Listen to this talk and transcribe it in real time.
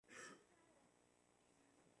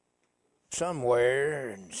somewhere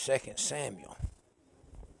in 2 Samuel.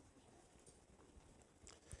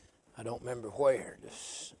 I don't remember where,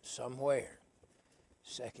 just somewhere.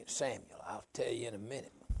 2 Samuel, I'll tell you in a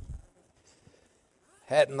minute.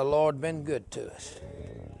 Hadn't the Lord been good to us?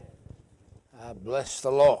 I bless the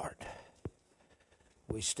Lord.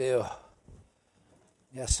 We still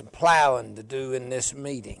got some plowing to do in this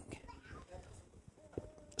meeting.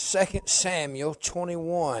 2 Samuel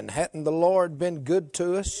 21. Hadn't the Lord been good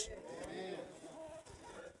to us?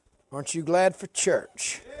 Aren't you glad for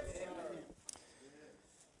church?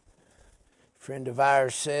 A friend of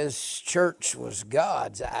ours says church was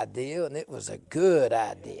God's idea, and it was a good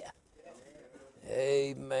idea.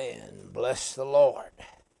 Amen. Bless the Lord.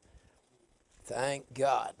 Thank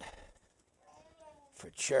God for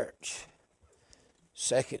church.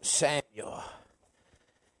 2 Samuel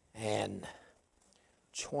and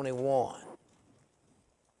 21.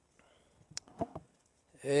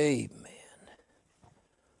 Amen.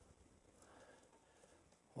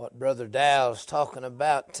 What Brother Dow's talking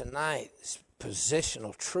about tonight is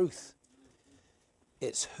positional truth.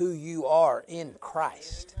 It's who you are in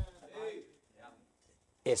Christ.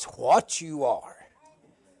 It's what you are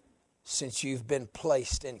since you've been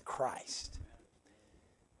placed in Christ.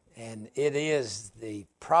 And it is the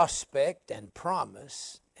prospect and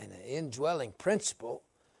promise and an indwelling principle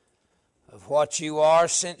of what you are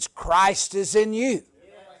since Christ is in you.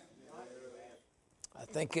 I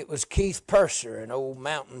think it was Keith Purser, an old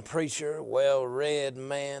mountain preacher, well-read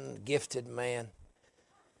man, gifted man,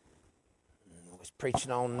 was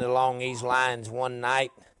preaching along these lines one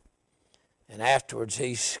night. And afterwards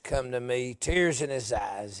he's come to me, tears in his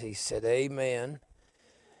eyes. He said, amen.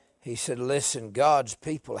 He said, listen, God's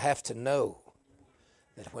people have to know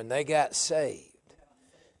that when they got saved,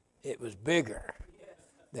 it was bigger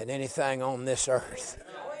than anything on this earth.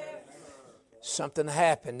 Something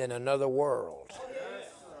happened in another world.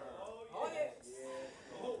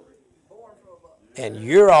 And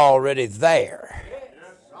you're already there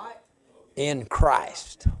in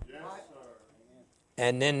Christ.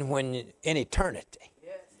 And then in eternity.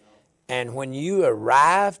 And when you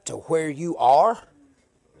arrive to where you are,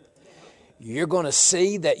 you're going to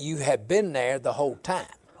see that you have been there the whole time.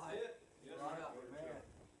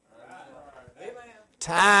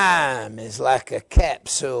 Time is like a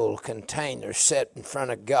capsule container set in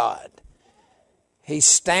front of God. He's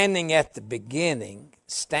standing at the beginning,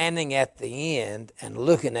 standing at the end, and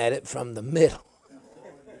looking at it from the middle.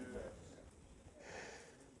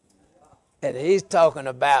 And he's talking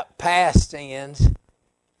about past sins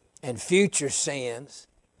and future sins.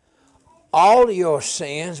 All your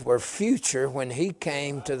sins were future when he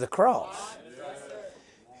came to the cross.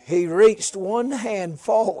 He reached one hand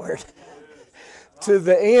forward to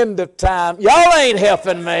the end of time. Y'all ain't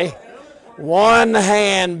helping me. One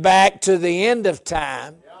hand back to the end of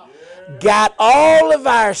time. Got all of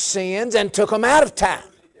our sins and took them out of time.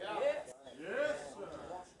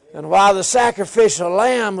 And while the sacrificial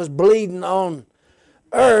lamb was bleeding on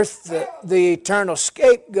earth, the eternal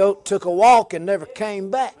scapegoat took a walk and never came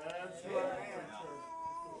back.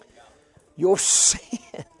 Your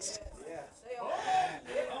sins.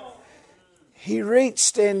 He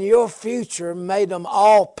reached in your future, made them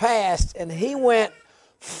all past, and he went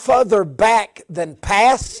further back than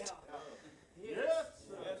past.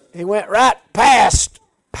 He went right past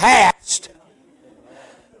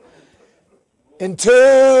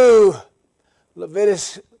into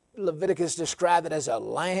Leviticus described it as a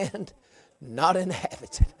land not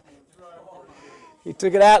inhabited. He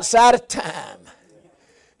took it outside of time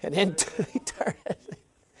and into eternity.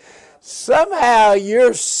 Somehow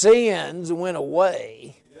your sins went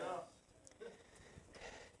away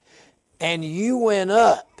and you went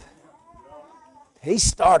up. He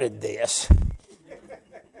started this.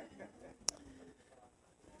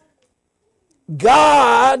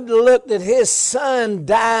 God looked at his son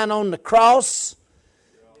dying on the cross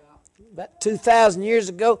about 2,000 years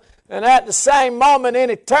ago, and at the same moment in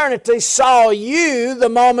eternity saw you the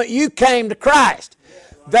moment you came to Christ.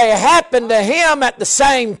 They happened to him at the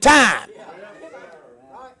same time.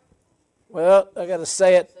 Well, I got to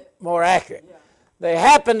say it more accurate. They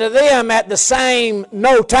happened to them at the same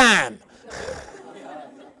no time.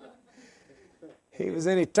 He was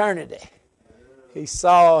in eternity. He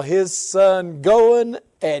saw his son going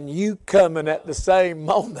and you coming at the same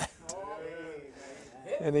moment.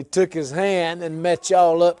 And he took his hand and met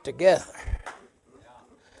y'all up together.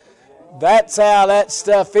 That's how that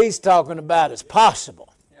stuff he's talking about is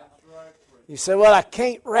possible. You say, well, I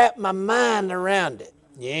can't wrap my mind around it.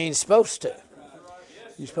 You ain't supposed to.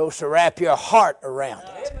 You're supposed to wrap your heart around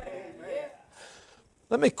it.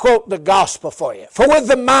 Let me quote the gospel for you. For with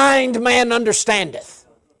the mind man understandeth.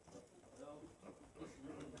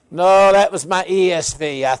 No, that was my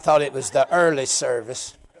ESV. I thought it was the early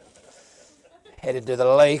service. Headed to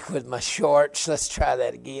the lake with my shorts. Let's try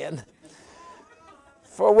that again.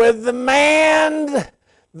 For with the mind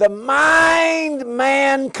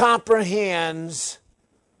man comprehends.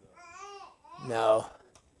 No.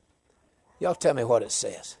 Y'all tell me what it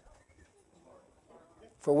says.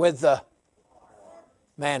 For with the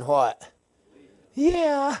man what?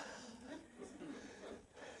 Yeah.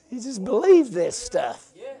 You just believe this stuff.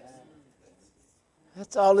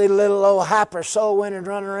 That's all these little old hyper soul winners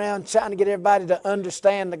running around trying to get everybody to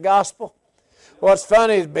understand the gospel. What's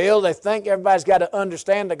funny is, Bill, they think everybody's got to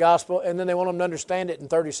understand the gospel, and then they want them to understand it in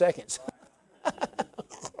 30 seconds.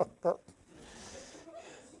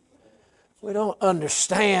 We don't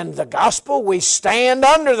understand the gospel. We stand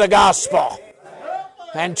under the gospel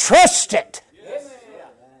and trust it.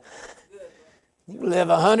 You live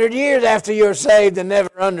 100 years after you're saved and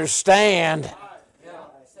never understand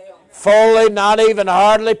fully, not even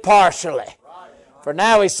hardly partially. For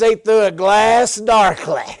now we see through a glass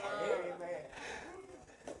darkly.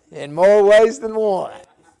 In more ways than one.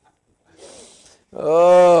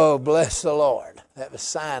 Oh, bless the Lord. That was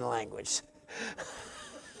sign language.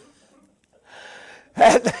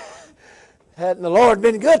 Hadn't the Lord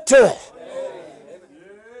been good to us?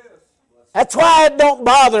 That's why it don't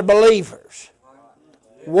bother believers.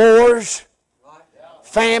 Wars,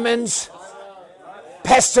 famines,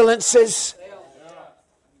 pestilences,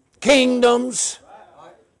 kingdoms,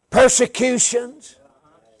 persecutions,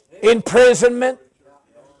 imprisonment,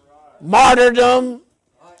 martyrdom.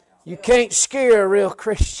 You can't scare a real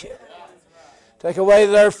Christian. Take away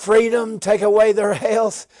their freedom, take away their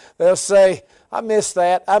health. They'll say, I missed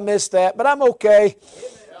that, but I'm okay.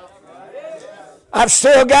 I've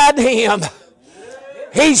still got Him.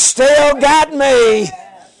 He's still got me.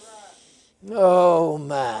 Oh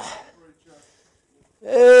my.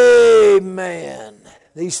 Amen.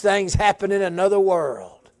 These things happen in another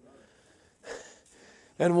world.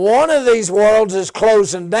 And one of these worlds is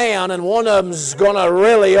closing down, and one of them is going to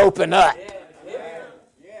really open up.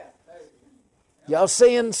 Y'all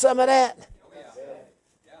seeing some of that?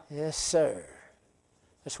 Yes, sir.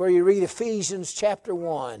 That's where you read Ephesians chapter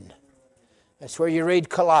 1. That's where you read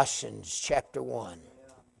Colossians chapter 1.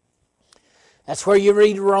 That's where you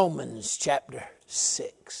read Romans chapter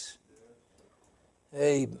 6.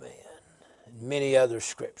 Amen. And many other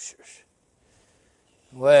scriptures.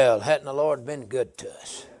 Well, hadn't the Lord been good to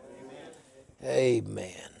us?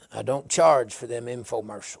 Amen. I don't charge for them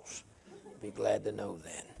infomercials. Be glad to know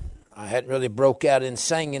that. I hadn't really broke out in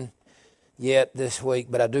singing yet this week,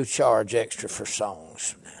 but I do charge extra for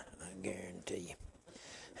songs. I guarantee you.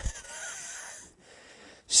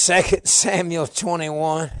 2 Samuel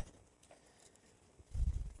 21.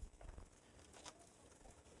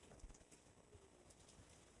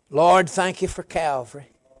 Lord, thank you for Calvary.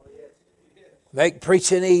 Make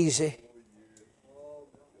preaching easy.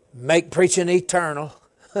 Make preaching eternal.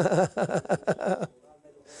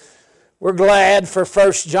 We're glad for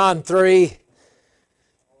 1 John 3.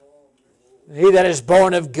 He that is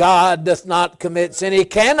born of God doth not commit sin. He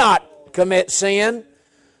cannot commit sin,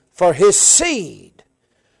 for his seed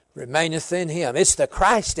remaineth in him. It's the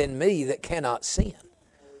Christ in me that cannot sin.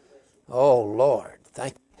 Oh, Lord,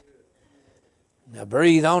 thank you. Now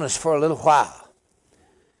breathe on us for a little while.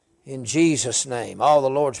 In Jesus' name, all the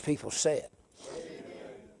Lord's people said.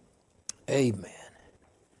 Amen.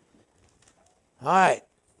 All right,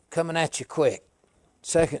 coming at you quick.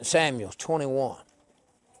 2 Samuel 21.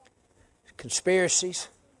 Conspiracies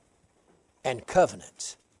and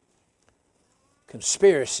covenants.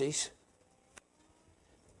 Conspiracies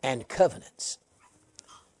and covenants.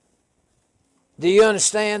 Do you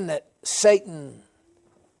understand that Satan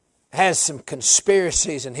has some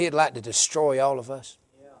conspiracies and he'd like to destroy all of us?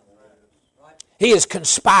 He is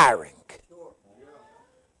conspiring.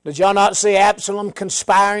 Did y'all not see Absalom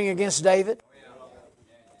conspiring against David?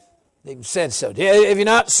 He said so. Have you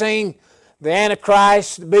not seen the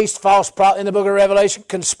Antichrist, the beast, false prophet in the book of Revelation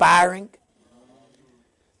conspiring?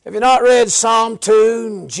 Have you not read Psalm 2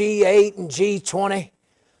 and G8 and G20?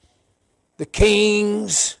 The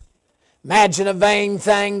kings imagine a vain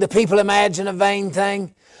thing. The people imagine a vain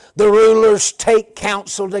thing. The rulers take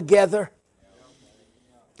counsel together.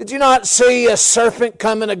 Did you not see a serpent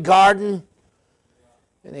come in a garden?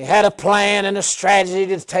 And he had a plan and a strategy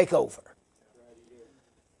to take over.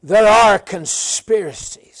 There are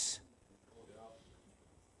conspiracies.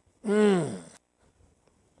 The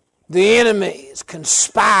enemy is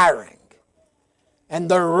conspiring. And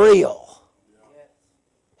they're real.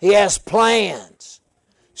 He has plans.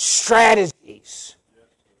 strategies.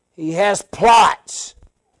 He has plots.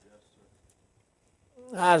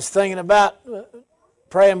 I was thinking about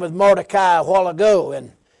praying with Mordecai a while ago,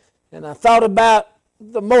 and I thought about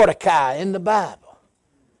the Mordecai in the Bible.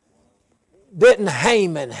 Didn't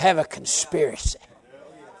Haman have a conspiracy?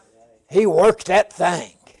 He worked that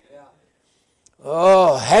thing.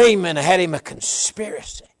 Oh, Haman had him a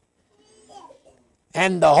conspiracy.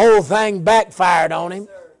 And the whole thing backfired on him.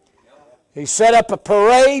 He set up a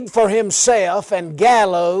parade for himself and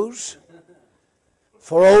gallows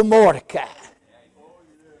for old Mordecai.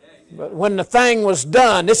 But when the thing was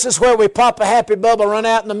done, this is where we pop a happy bubble, run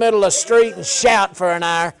out in the middle of the street and shout for an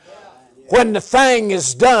hour. When the thing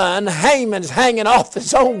is done, Haman's hanging off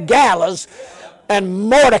his own gallows and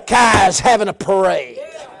Mordecai is having a parade.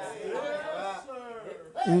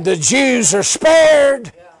 And the Jews are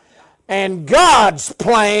spared and God's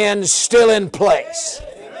plan is still in place.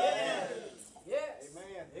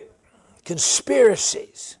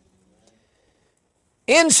 Conspiracies.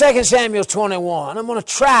 In 2 Samuel 21, I'm going to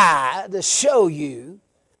try to show you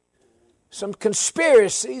some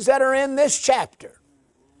conspiracies that are in this chapter.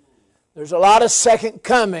 There's a lot of second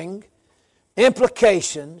coming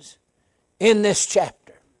implications in this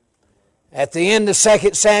chapter. At the end of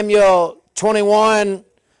 2 Samuel 21,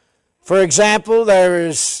 for example,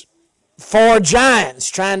 there's 4 giants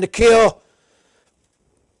trying to kill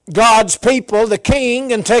God's people, the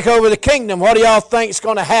king, and take over the kingdom. What do y'all think is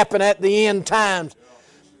going to happen at the end times?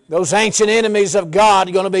 Those ancient enemies of God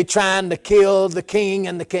are going to be trying to kill the king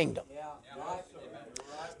and the kingdom.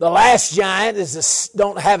 The last giant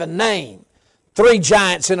don't have a name. 3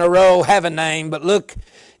 giants in a row have a name, but look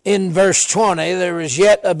in verse 20. There was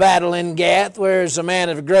yet a battle in Gath, where is a man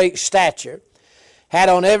of great stature, had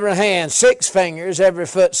on every hand 6 fingers, every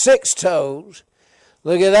foot 6 toes.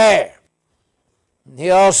 Look at there. He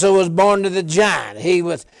also was born to the giant. He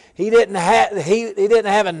didn't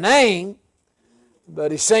have a name,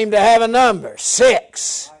 but he seemed to have a number.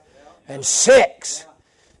 6 and 6.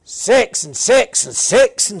 6 and 6 and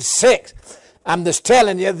 6 and 6. I'm just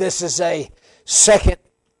telling you, this is a second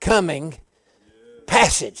coming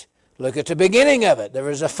passage. Look at the beginning of it. There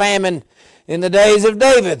was a famine in the days of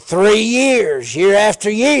David, 3 years, year after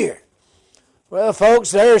year. Well,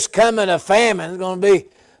 folks, there's coming a famine. It's going to be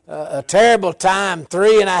a terrible time,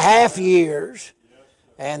 3.5 years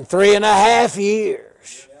and 3.5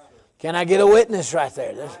 years. Can I get a witness right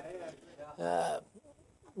there?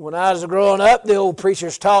 When I was growing up, the old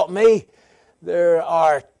preachers taught me there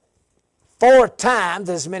are 4 times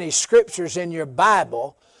as many scriptures in your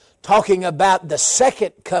Bible talking about the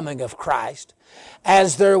second coming of Christ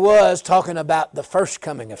as there was talking about the first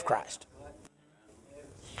coming of Christ.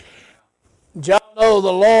 Y'all know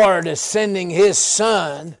the Lord is sending His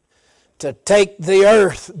Son to take the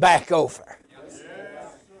earth back over.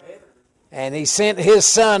 And He sent His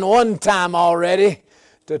Son one time already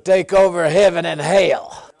to take over heaven and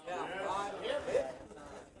hell.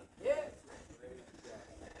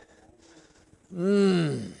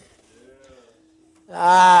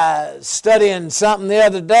 I was studying something the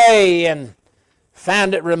other day and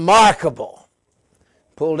found it remarkable.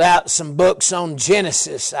 Pulled out some books on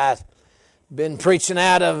Genesis. I've been preaching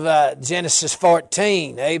out of Genesis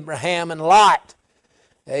 14, Abraham and Lot,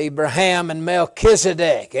 Abraham and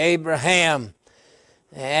Melchizedek, Abraham,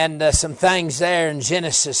 and some things there in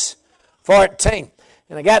Genesis 14.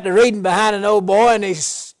 And I got to reading behind an old boy, and he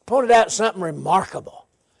pointed out something remarkable.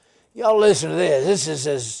 Y'all listen to this. This is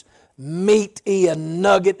as meaty a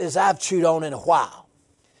nugget as I've chewed on in a while.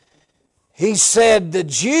 He said the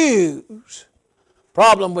Jews'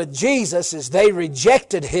 problem with Jesus is they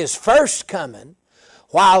rejected His first coming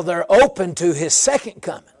while they're open to His second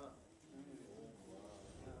coming.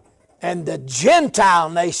 And the Gentile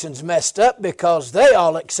nations messed up because they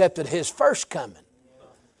all accepted His first coming.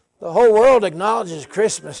 The whole world acknowledges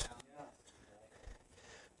Christmas,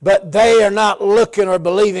 but they are not looking or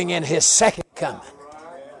believing in His second coming.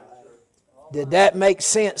 Did that make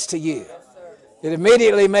sense to you? It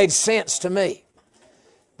immediately made sense to me.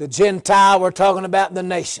 The Gentile, we're talking about the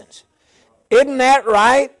nations. Isn't that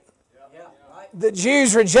right? The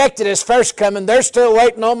Jews rejected His first coming. They're still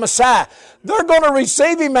waiting on Messiah. They're going to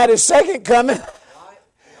receive Him at His second coming.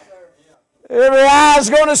 Every eye's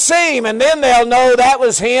going to see Him, and then they'll know that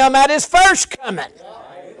was Him at His first coming.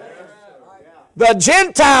 The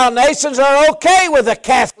Gentile nations are okay with a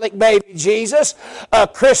Catholic baby Jesus, a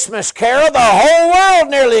Christmas carol. The whole world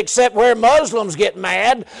nearly, except where Muslims get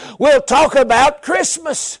mad, will talk about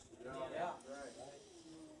Christmas.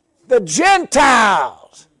 The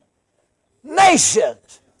Gentiles,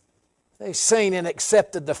 nations, they've seen and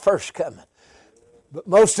accepted the first coming. But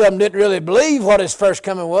most of them didn't really believe what his first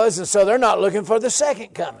coming was, and so they're not looking for the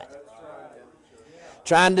second coming.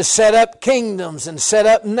 Trying to set up kingdoms and set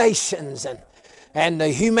up nations, and the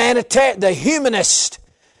humanist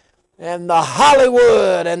and the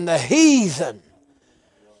Hollywood and the heathen.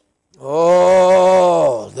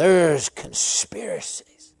 Oh, there's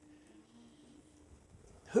conspiracies.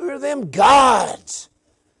 Who are them gods?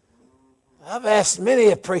 I've asked many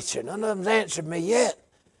a preacher. None of them's answered me yet.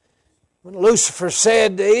 When Lucifer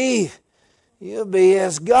said to Eve, you'll be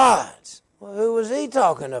as gods. Well, who was he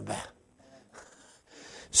talking about?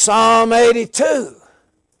 Psalm 82.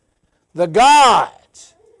 The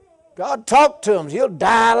gods. God talked to them. You'll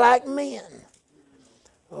die like men.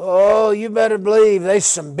 Oh, you better believe there's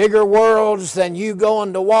some bigger worlds than you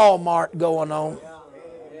going to Walmart going on.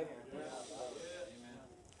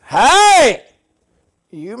 Hey!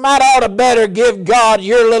 You might ought to better give God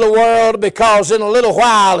your little world, because in a little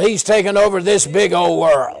while He's taking over this big old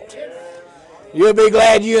world. You'll be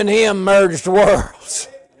glad you and Him merged worlds.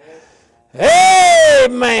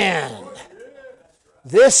 Amen.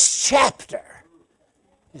 This chapter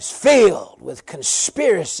is filled with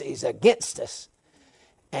conspiracies against us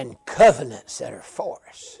and covenants that are for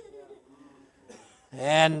us.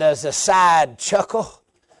 And as a side chuckle,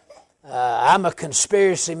 I'm a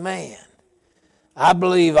conspiracy man. I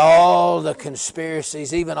believe all the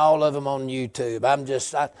conspiracies, even all of them on YouTube.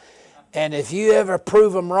 And if you ever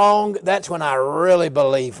prove them wrong, that's when I really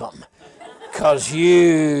believe them. Because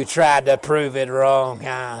you tried to prove it wrong.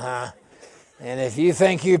 And if you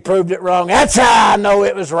think you proved it wrong, that's how I know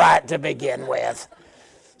it was right to begin with.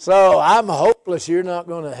 So I'm hopeless you're not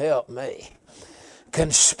going to help me.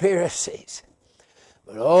 Conspiracies.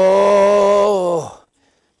 But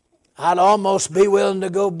I'd almost be willing to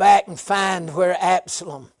go back and find where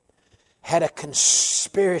Absalom had a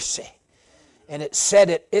conspiracy. And it said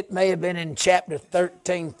it may have been in chapter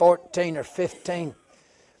 13, 14, or 15,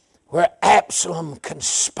 where Absalom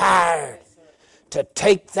conspired to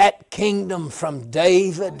take that kingdom from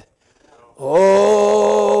David.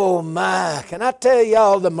 Oh my, can I tell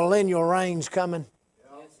y'all the millennial reign's coming?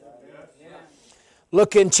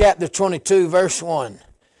 Look in chapter 22, verse 1.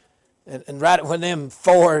 And right when them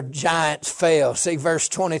four giants fell, see verse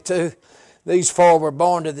 22, these four were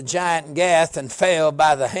born to the giant Gath and fell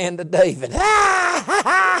by the hand of David.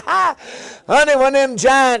 Honey, when them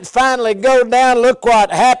giants finally go down, look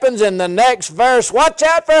what happens in the next verse. Watch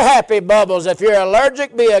out for happy bubbles. If you're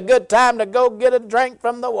allergic, be a good time to go get a drink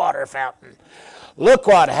from the water fountain. Look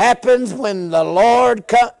what happens when the Lord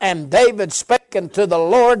and David spake unto the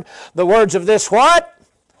Lord the words of this what?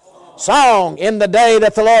 Song. In the day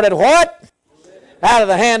that the Lord had what? Out of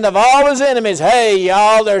the hand of all his enemies. Hey,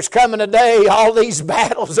 y'all, there's coming a day all these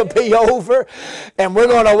battles will be over, and we're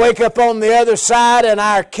going to wake up on the other side, and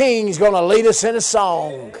our King's going to lead us in a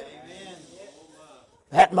song.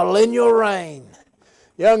 That millennial reign.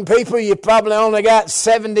 Young people, you probably only got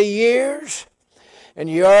 70 years, and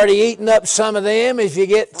you're already eating up some of them. If you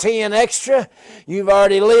get 10 extra, you've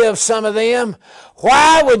already lived some of them.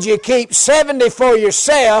 Why would you keep 70 for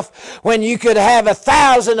yourself when you could have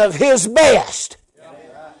 1,000 of His best?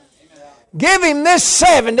 Give Him this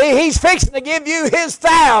 70, He's fixing to give you His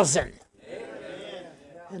 1,000.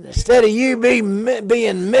 And instead of you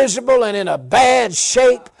being miserable and in a bad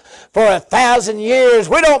shape for 1,000 years,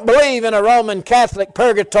 we don't believe in a Roman Catholic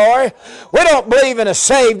purgatory. We don't believe in a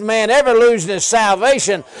saved man ever losing his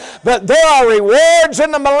salvation. But there are rewards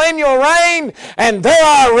in the millennial reign, and there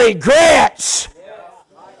are regrets.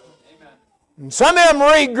 And some of them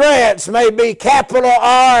regrets may be capital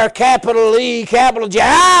R, capital E, capital J.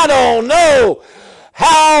 I don't know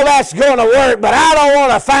how that's going to work, but I don't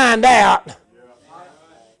want to find out.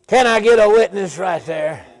 Can I get a witness right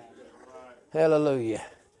there? Hallelujah.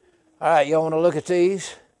 All right, y'all want to look at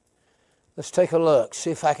these? Let's take a look.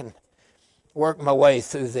 See if I can work my way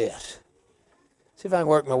through this.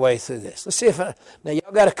 Let's see if now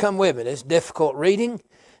y'all got to come with me. This is difficult reading.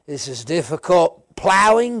 This is difficult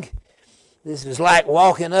plowing. This is like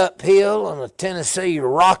walking uphill on a Tennessee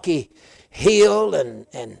rocky hill,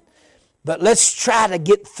 but let's try to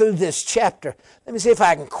get through this chapter. Let me see if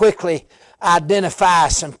I can quickly identify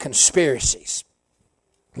some conspiracies.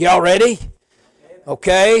 Y'all ready?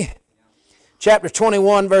 Okay. Chapter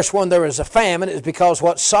 21, verse 1, there was a famine. It was because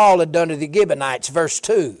what Saul had done to the Gibeonites. Verse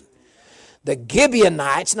 2, the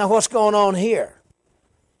Gibeonites, now what's going on here?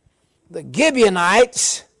 The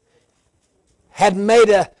Gibeonites had made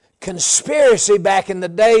a conspiracy back in the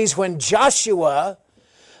days when Joshua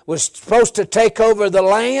was supposed to take over the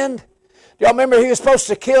land. Do y'all remember he was supposed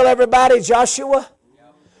to kill everybody, Joshua?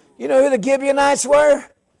 You know who the Gibeonites were?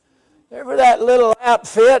 They were that little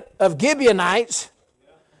outfit of Gibeonites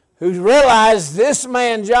who realized this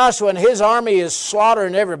man Joshua and his army is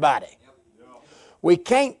slaughtering everybody. We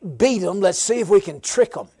can't beat them. Let's see if we can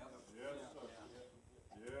trick them.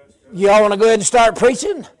 Y'all want to go ahead and start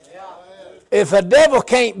preaching? If a devil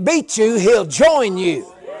can't beat you, he'll join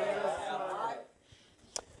you.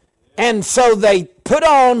 And so they put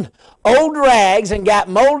on old rags and got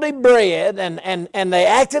moldy bread, and they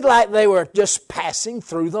acted like they were just passing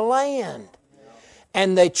through the land.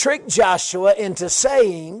 And they tricked Joshua into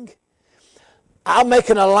saying, I'll make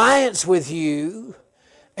an alliance with you,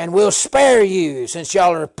 and we'll spare you, since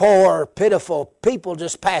y'all are poor, pitiful people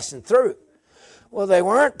just passing through. Well, they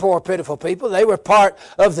weren't poor, pitiful people. They were part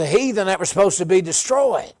of the heathen that were supposed to be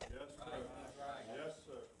destroyed.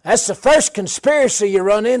 That's the first conspiracy you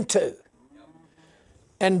run into.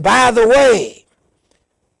 And by the way,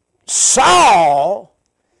 Saul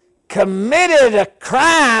committed a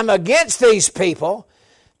crime against these people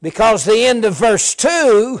because the end of verse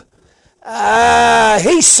 2,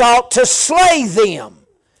 he sought to slay them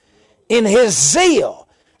in his zeal.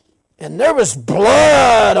 And there was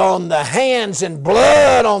blood on the hands and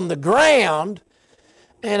blood on the ground,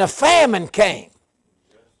 and a famine came.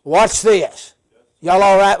 Watch this. Y'all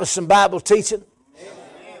all right with some Bible teaching?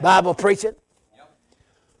 Bible preaching?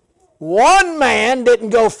 One man didn't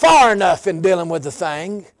go far enough in dealing with the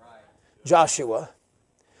thing, Joshua.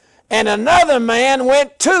 And another man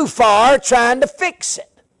went too far trying to fix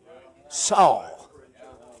it, Saul.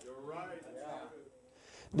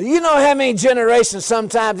 Do you know how many generations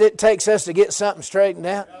sometimes it takes us to get something straightened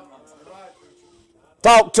out?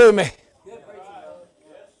 Talk to me.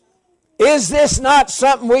 Is this not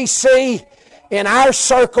something we see in our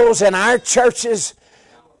circles and our churches?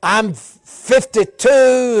 I'm 52,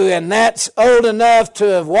 and that's old enough to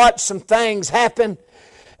have watched some things happen.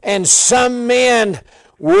 And some men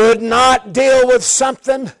would not deal with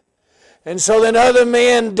something, and so then other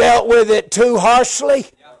men dealt with it too harshly.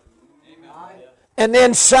 And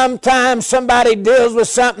then sometimes somebody deals with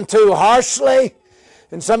something too harshly,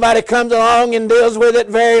 and somebody comes along and deals with it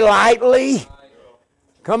very lightly.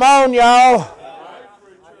 Come on, y'all.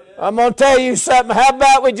 I'm going to tell you something. How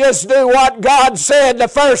about we just do what God said the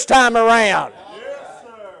first time around?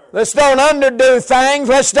 Let's don't underdo things.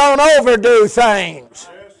 Let's don't overdo things.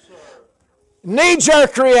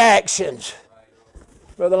 Knee-jerk reactions.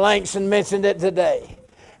 Brother Langston mentioned it today.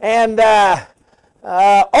 And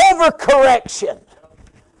overcorrection.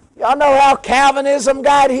 Y'all know how Calvinism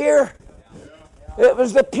got here? It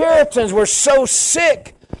was the Puritans were so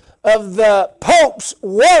sick of the Pope's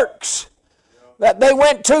works that they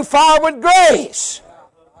went too far with grace.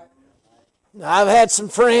 Now, I've had some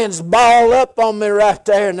friends ball up on me right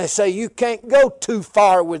there, and they say, you can't go too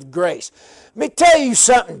far with grace. Let me tell you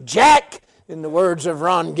something, Jack, in the words of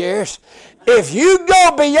Ron Garris. If you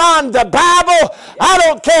go beyond the Bible, I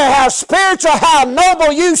don't care how spiritual, how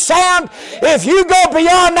noble you sound, if you go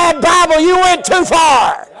beyond that Bible, you went too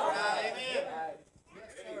far.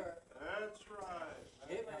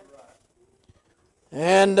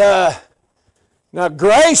 And now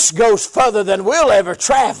grace goes further than we'll ever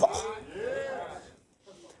travel.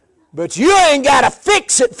 But you ain't got to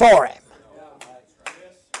fix it for him.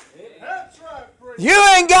 You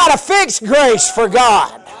ain't got to fix grace for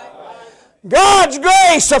God. God's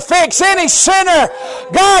grace will fix any sinner.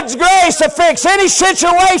 God's grace will fix any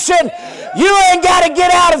situation. You ain't got to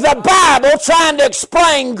get out of the Bible trying to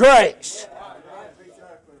explain grace.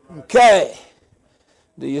 Okay.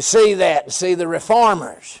 Do you see that? See the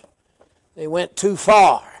reformers? They went too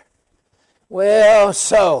far. Well,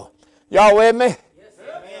 so, y'all with me?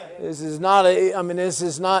 This is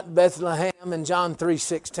not Bethlehem and John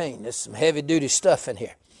 3:16. There's some heavy duty stuff in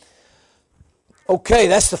here. Okay,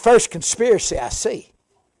 that's the first conspiracy I see.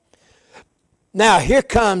 Now, here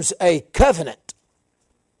comes a covenant.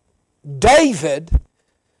 David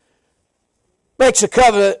makes a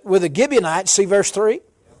covenant with the Gibeonites. See verse 3?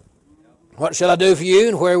 What shall I do for you,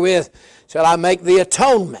 and wherewith shall I make the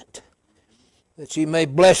atonement, that ye may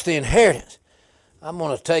bless the inheritance? I'm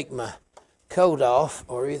going to take my coat off,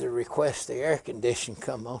 or either request the air condition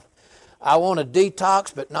come on. I want a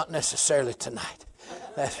detox, but not necessarily tonight.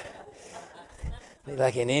 That's be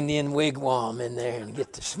like an Indian wigwam in there and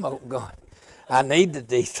get the smoke going. I need the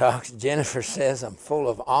detox. Jennifer says I'm full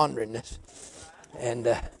of orneriness.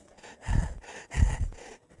 And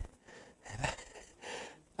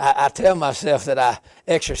I tell myself that I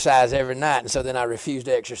exercise every night, and so then I refuse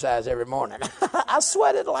to exercise every morning. I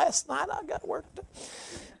sweated last night. I got work to.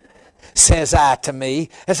 Says I to me,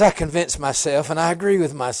 as I convince myself, and I agree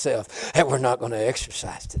with myself, that we're not going to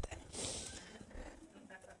exercise today.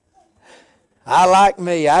 I like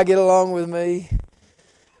me. I get along with me.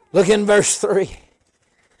 Look in verse 3.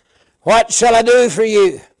 What shall I do for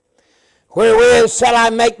you? Wherewith shall I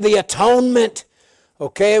make the atonement?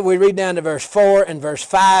 Okay, we read down to verse 4 and verse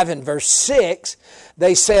 5 and verse 6.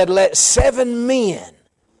 They said, let 7 men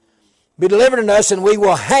be delivered unto us, and we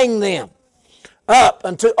will hang them up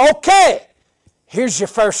unto... Okay, here's your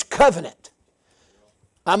first covenant.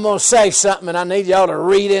 I'm going to say something, and I need y'all to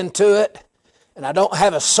read into it. And I don't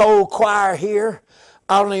have a soul choir here.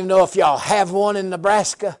 I don't even know if y'all have one in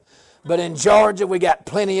Nebraska. But in Georgia, we got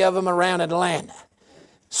plenty of them around Atlanta.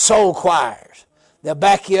 Soul choirs. They'll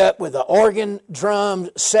back you up with the organ, drums,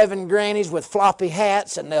 7 grannies with floppy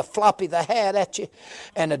hats, and they'll floppy the hat at you,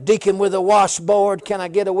 and a deacon with a washboard. Can I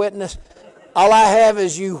get a witness? All I have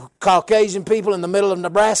is you Caucasian people in the middle of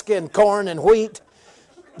Nebraska and corn and wheat.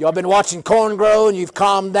 Y'all been watching corn grow, and you've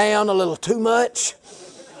calmed down a little too much.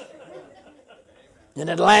 In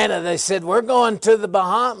Atlanta, they said, we're going to the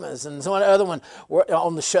Bahamas. And the other one, we're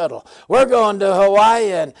on the shuttle. We're going to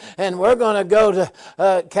Hawaii, and we're going to go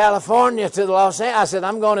to California, to the Los Angeles. I said,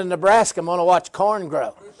 I'm going to Nebraska. I'm going to watch corn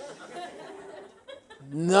grow.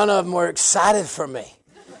 None of them were excited for me.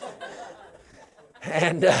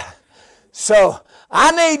 And so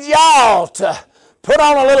I need y'all to put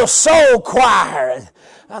on a little soul choir, and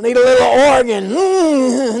I need a little organ,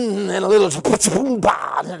 and a little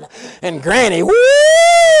and granny, woo,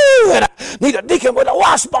 and I need a deacon with a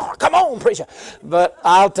washboard. Come on, preacher. But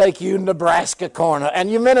I'll take you Nebraska corner. And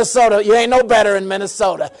you Minnesota, you ain't no better in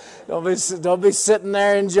Minnesota. Don't be sitting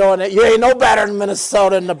there enjoying it. You ain't no better in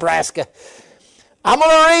Minnesota and Nebraska. I'm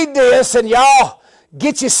going to read this, and y'all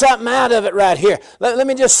get you something out of it right here. Let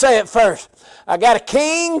me just say it first. I got a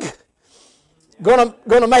king,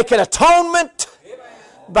 gonna make an atonement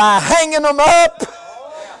by hanging them up,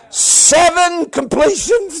 7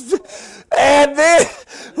 completions, and then,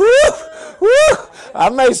 I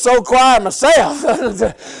may so choir myself.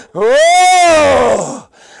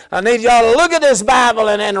 I need y'all to look at this Bible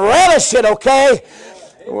and relish it, okay?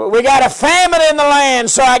 We got a famine in the land,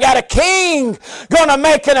 so I got a king going to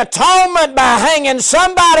make an atonement by hanging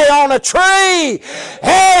somebody on a tree.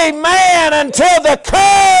 Amen. Until the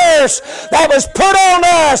curse that was put on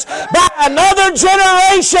us by another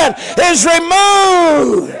generation is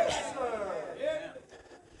removed.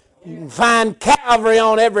 You can find Calvary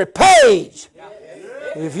on every page.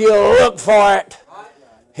 If you'll look for it,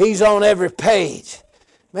 he's on every page.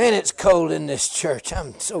 Man, it's cold in this church.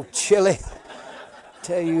 I'm so chilly.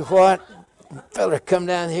 Tell you what, a fella come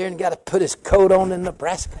down here and got to put his coat on in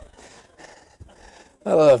Nebraska.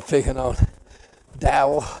 I love picking on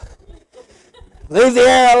Dowell. Leave the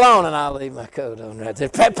air alone, and I'll leave my coat on right there.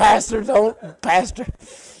 Pastor, don't, Pastor.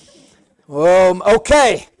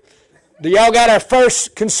 Okay. Do y'all got our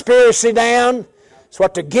first conspiracy down? It's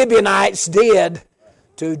what the Gibeonites did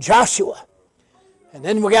to Joshua. And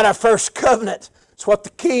then we got our first covenant. It's what the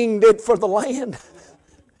king did for the land.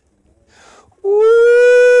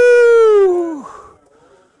 Woo!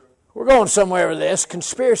 We're going somewhere with this.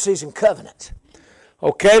 Conspiracies and covenants.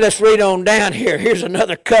 Okay, let's read on down here. Here's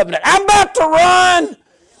another covenant. I'm about to run.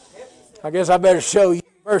 I guess I better show you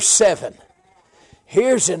verse 7.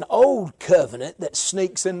 Here's an old covenant that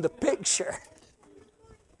sneaks in the picture.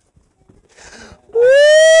 Woo!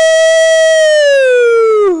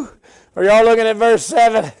 Are y'all looking at verse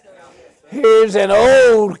 7? Here's an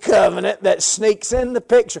old covenant that sneaks in the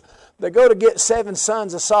picture. They go to get 7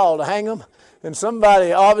 sons of Saul to hang them, and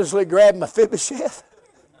somebody obviously grabbed Mephibosheth.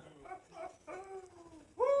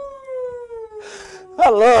 I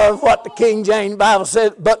love what the King James Bible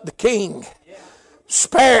says, but the king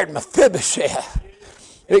spared Mephibosheth.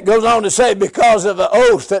 It goes on to say, because of an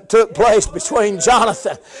oath that took place between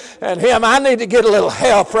Jonathan and him. I need to get a little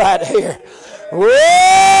help right here. Whoa!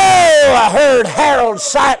 I heard Harold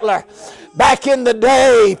Seitler back in the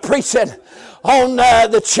day preaching on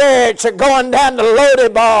the church going down to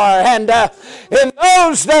Lodebar, and in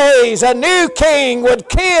those days a new king would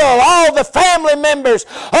kill all the family members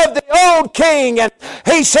of the old king, and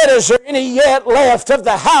he said, is there any yet left of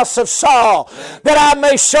the house of Saul, that I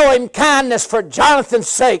may show him kindness for Jonathan's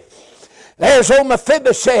sake? There's old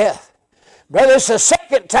Mephibosheth. Brother, it's the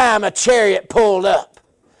second time a chariot pulled up.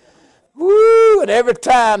 Woo! And every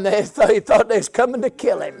time he thought they was coming to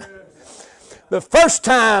kill him. The first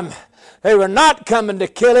time they were not coming to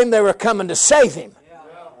kill him, they were coming to save him.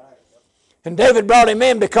 And David brought him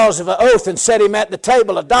in because of an oath and set him at the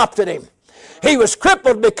table, adopted him. He was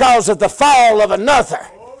crippled because of the fall of another.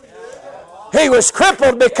 He was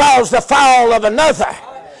crippled because of the fall of another.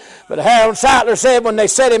 But Harold Seitler said when they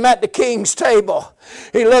set him at the king's table,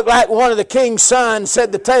 he looked like one of the king's sons,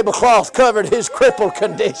 said the tablecloth covered his crippled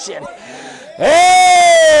condition.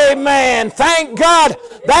 Amen. Thank God.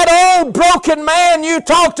 That old broken man you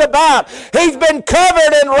talked about, he's been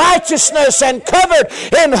covered in righteousness and covered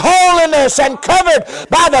in holiness and covered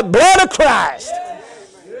by the blood of Christ.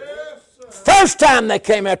 First time they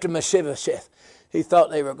came after Mephibosheth, he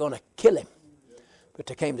thought they were going to kill him, but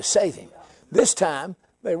they came to save him. This time,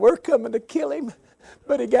 they were coming to kill him,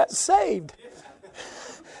 but he got saved.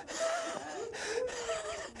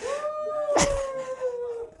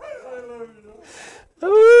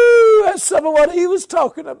 Ooh, that's some of what he was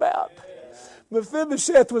talking about.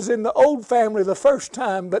 Mephibosheth was in the old family the first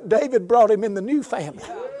time, but David brought him in the new family.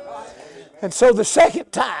 And so the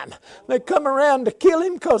second time, they come around to kill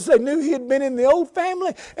him because they knew he had been in the old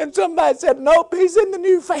family, and somebody said, nope, he's in the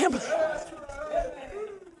new family.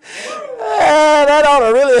 That ought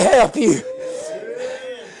to really help you.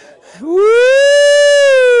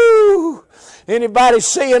 Woo! Anybody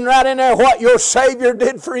seeing right in there what your Savior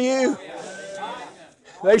did for you?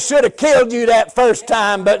 They should have killed you that first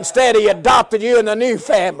time, but instead He adopted you in the new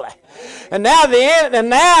family. And now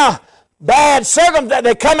bad circumstances,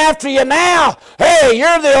 they come after you now. Hey,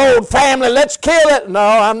 you're the old family, let's kill it. No,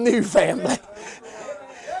 I'm new family.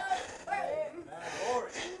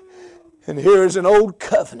 And here's an old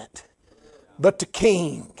covenant, but the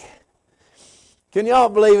king. Can y'all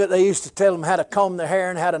believe it? They used to tell them how to comb their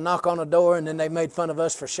hair and how to knock on a door, and then they made fun of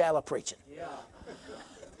us for shallow preaching.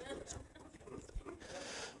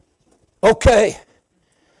 Okay,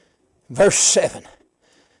 verse 7.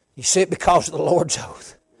 You see it because of the Lord's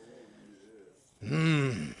oath.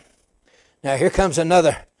 Now here comes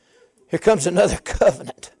another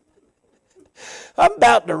covenant. I'm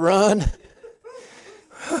about to run.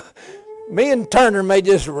 Me and Turner may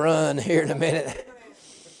just run here in a minute.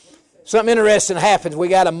 Something interesting happens. We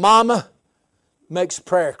got a mama makes a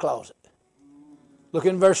prayer closet. Look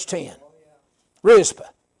in verse 10. Rizpah.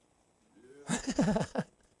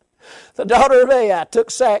 The daughter of Ai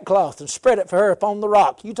took sackcloth and spread it for her upon the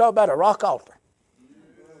rock. You talk about a rock altar.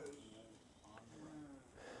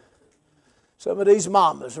 Some of these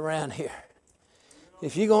mamas around here,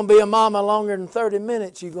 if you're going to be a mama longer than 30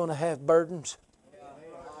 minutes, you're going to have burdens.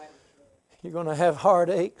 You're going to have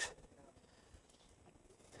heartaches.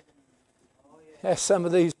 Ask some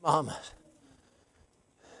of these mamas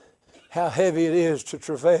how heavy it is to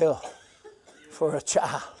travail for a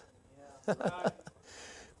child.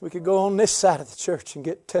 We could go on this side of the church and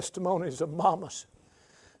get testimonies of mamas.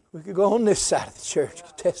 We could go on this side of the church and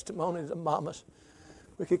get testimonies of mamas.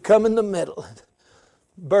 We could come in the middle and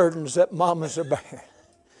burdens that mamas are bearing.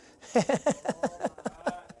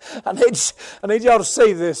 I need y'all to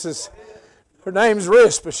see this. Her name's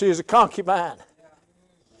Rizpah. She is a concubine.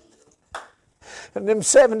 And them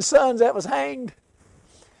 7 sons that was hanged,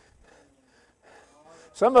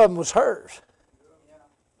 some of them was hers.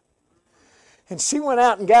 And she went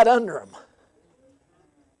out and got under them.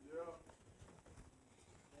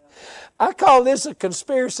 I call this a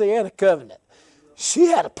conspiracy and a covenant. She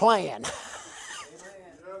had a plan.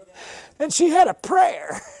 And she had a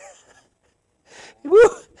prayer.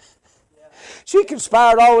 She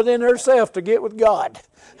conspired all within herself to get with God.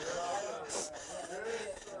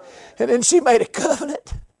 And then she made a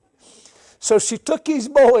covenant. So she took these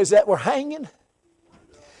boys that were hanging,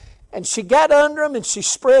 and she got under them and she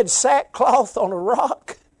spread sackcloth on a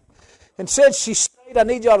rock and said she stayed. I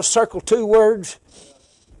need y'all to circle 2 words.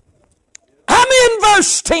 I'm in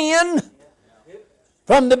verse 10.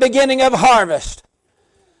 From the beginning of harvest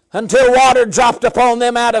until water dropped upon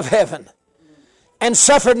them out of heaven, and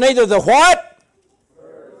suffered neither the what?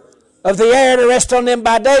 Of the air to rest on them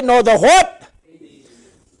by day, nor the what?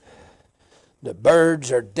 The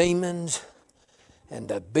birds are demons and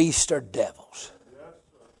the beasts are devils.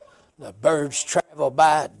 The birds travel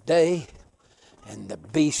by day and the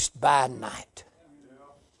beasts by night.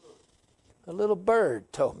 A little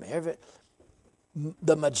bird told me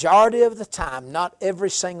the majority of the time, not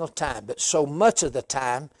every single time, but so much of the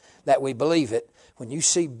time that we believe it, when you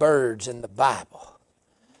see birds in the Bible,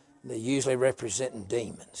 they're usually representing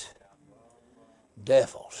demons,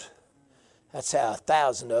 devils. That's how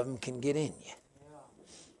 1,000 of them can get in you.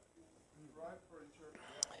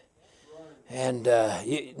 And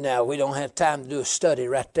now we don't have time to do a study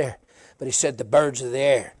right there, but he said the birds of the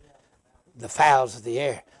air, the fowls of the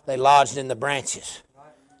air, they lodged in the branches,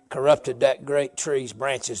 corrupted that great tree's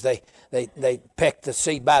branches. They pecked the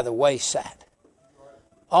seed by the wayside.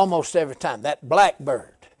 Almost every time. That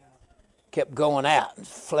blackbird kept going out and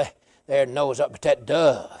their nose up, but that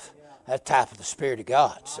dove, that type of the Spirit of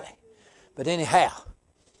God, see. But anyhow,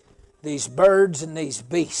 these birds and these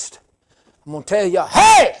beasts, I'm going to tell y'all,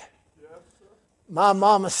 hey! My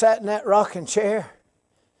mama sat in that rocking chair,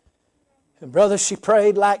 And brother, she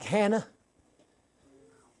prayed like Hannah.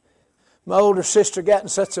 My older sister got in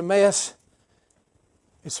such a mess.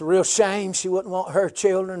 It's a real shame. She wouldn't want her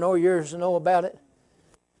children or yours to know about it.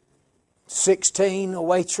 16, a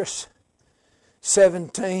waitress.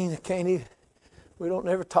 17, I can't even, we don't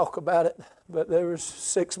ever talk about it, but there was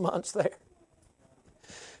 6 months there.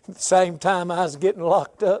 At the same time I was getting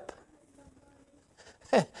locked up.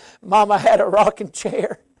 Mama had a rocking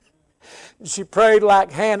chair. She prayed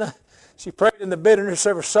like Hannah. She prayed in the bitterness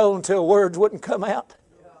of her soul until words wouldn't come out.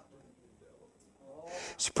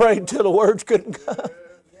 She prayed until the words couldn't come.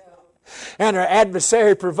 And her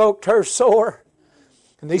adversary provoked her sore.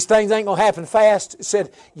 And these things ain't going to happen fast. It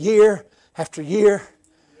said year after year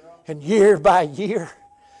and year by year,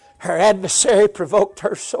 her adversary provoked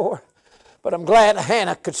her sore. But I'm glad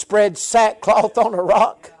Hannah could spread sackcloth on a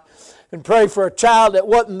rock and pray for a child that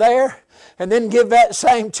wasn't there, and then give that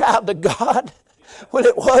same child to God when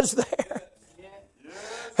it was there.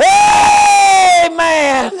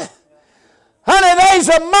 Amen. Honey, there's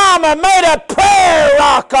a mama made a prayer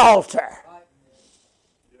rock altar.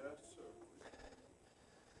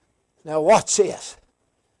 Now watch this.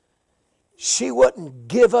 She wouldn't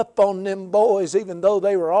give up on them boys even though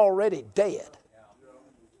they were already dead.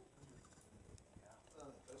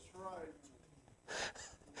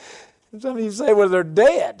 Some of you say, well, they're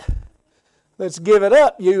dead. Let's give it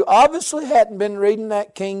up. You obviously hadn't been reading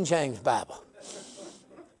that King James Bible.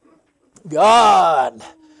 God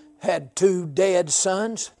had 2 dead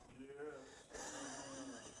sons.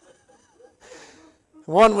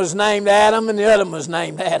 One was named Adam and the other was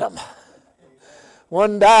named Adam.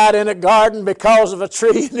 One died in a garden because of a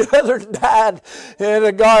tree, and the other died in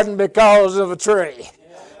a garden because of a tree.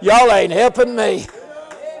 Y'all ain't helping me.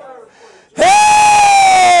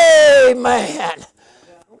 Amen.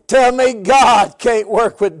 Tell me God can't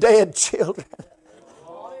work with dead children.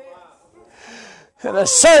 And a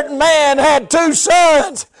certain man had 2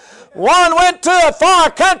 sons. One went to a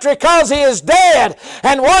far country because he is dead,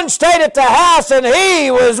 and one stayed at the house and he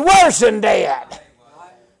was worse than dead.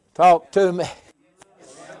 Talk to me.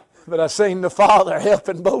 But I seen the father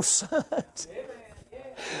helping both sons.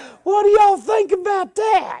 What do y'all think about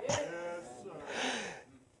that?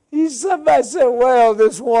 Somebody said, well,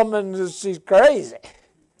 this woman, she's crazy.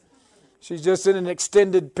 She's just in an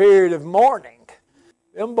extended period of mourning.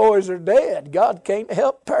 Them boys are dead. God can't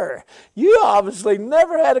help her. You obviously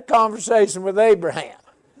never had a conversation with Abraham.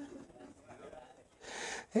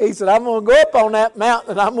 He said, I'm going to go up on that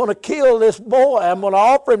mountain and I'm going to kill this boy. I'm going to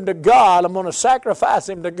offer him to God. I'm going to sacrifice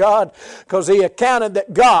him to God, because he accounted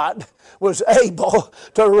that God was able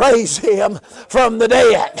to raise him from the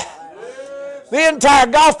dead. The entire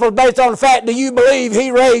gospel is based on the fact, do you believe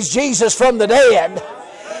he raised Jesus from the dead?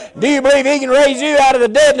 Do you believe he can raise you out of the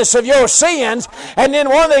deadness of your sins, and then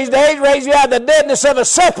one of these days raise you out of the deadness of a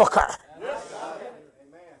sepulcher?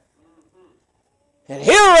 And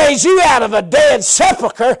he'll raise you out of a dead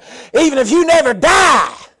sepulcher even if you never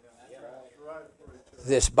die.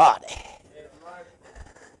 This body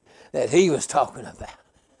that he was talking about.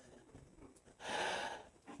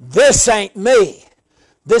 This ain't me.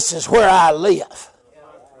 This is where I live.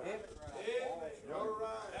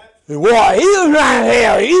 Boy, he was right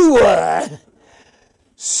here. You were.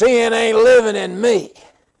 Sin ain't living in me.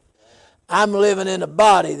 I'm living in a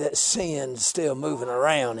body that sin's still moving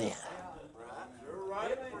around in.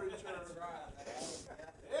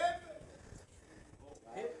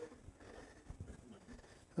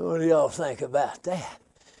 What do y'all think about that?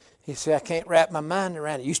 He said, I can't wrap my mind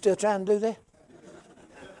around it. You still trying to do that?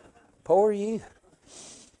 Poor you.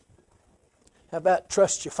 How about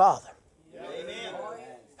trust your Father?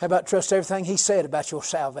 How about trust everything he said about your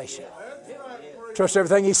salvation? Trust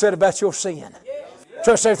everything he said about your sin.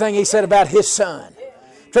 Trust everything he said about his son.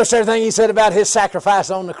 Trust everything he said about his sacrifice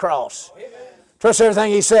on the cross. Trust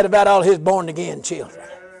everything he said about all his born-again children.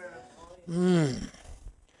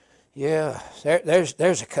 Yeah,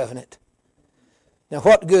 there's a covenant. Now,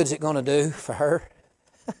 what good is it going to do for her?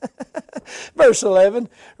 Verse 11,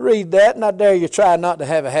 read that, and I dare you try not to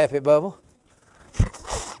have a happy bubble.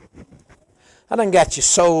 I done got your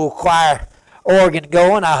soul choir organ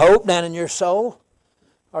going, I hope, down in your soul.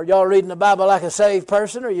 Are y'all reading the Bible like a saved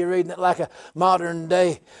person, or are you reading it like a modern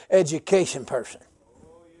day education person?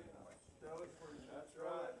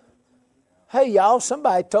 Hey, y'all,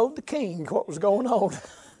 somebody told the king what was going on.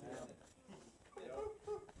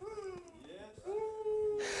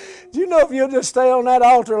 Do you know if you'll just stay on that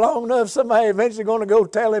altar long enough, somebody eventually going to go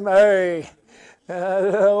tell him, hey,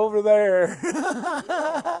 over there.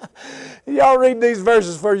 Y'all read these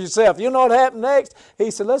verses for yourself. You know what happened next? He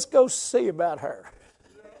said, let's go see about her.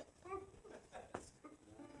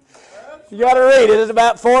 You got to read it. It's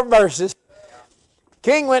about 4 verses.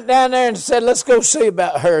 King went down there and said, let's go see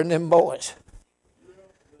about her and them boys.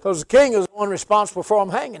 Because the king was the one responsible for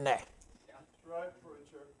them hanging there.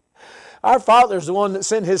 Our Father's the one that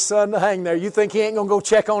sent His Son to hang there. You think He ain't going to go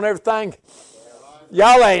check on everything?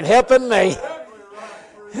 Y'all ain't helping me.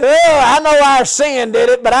 Oh, I know our sin did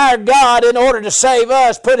it, but our God, in order to save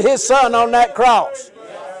us, put His Son on that cross.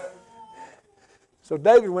 So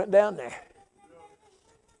David went down there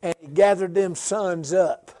and he gathered them sons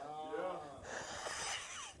up.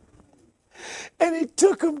 And he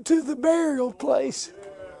took them to the burial place.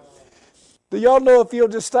 Do y'all know if you'll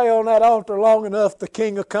just stay on that altar long enough, the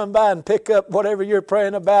king will come by and pick up whatever you're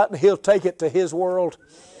praying about and he'll take it to his world?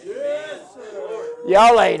 Yes,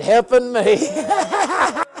 y'all ain't helping me.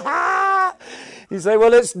 You say,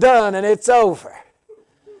 well, it's done and it's over.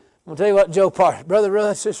 I'm going to tell you what Joe Parsons, Brother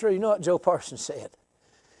Rudd, Sister, you know what Joe Parsons said?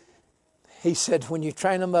 He said, when you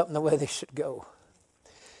train them up in the way they should go,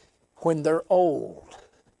 when they're old.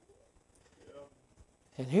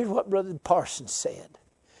 And here's what Brother Parsons said.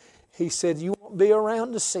 He said, you won't be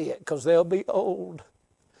around to see it because they'll be old.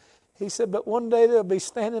 He said, but one day they'll be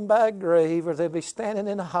standing by a grave or they'll be standing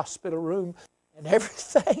in a hospital room and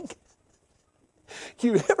everything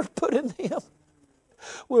you ever put in them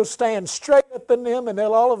will stand straight up in them and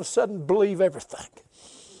they'll all of a sudden believe everything.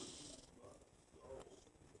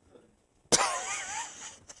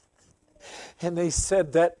 And they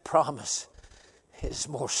said that promise is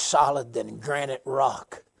more solid than granite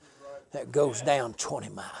rock that goes down 20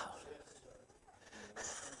 miles.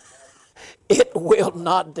 It will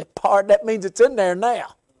not depart. That means it's in there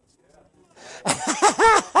now.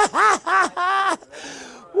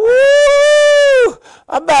 Woo!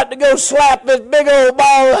 I'm about to go slap this big old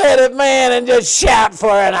bald-headed man and just shout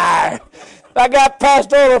for an hour. I got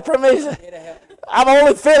pastoral permission. I'm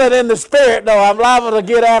only feeling in the spirit, though. I'm liable to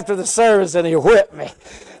get after the service and he'll whip me.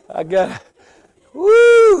 I got,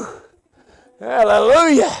 woo!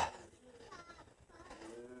 Hallelujah!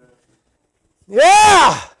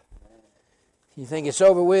 Yeah! You think it's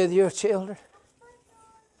over with, your children?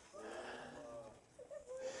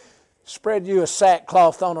 Spread you a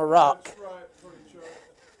sackcloth on a rock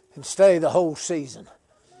and stay the whole season.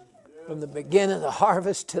 From the beginning of the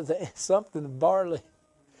harvest to the something of barley.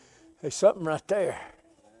 There's something right there.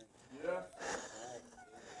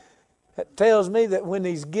 That tells me that when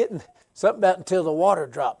he's getting something about until the water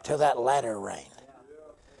dropped, till that latter rain.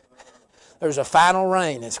 There's a final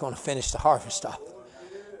rain that's going to finish the harvest off.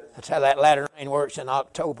 That's how that latter rain works in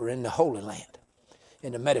October in the Holy Land,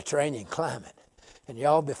 in the Mediterranean climate. And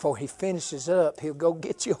y'all, before he finishes up, he'll go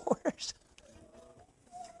get yours.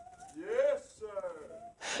 Yes, sir.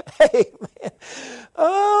 Amen.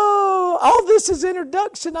 Oh, all this is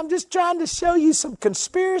introduction. I'm just trying to show you some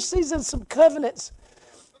conspiracies and some covenants.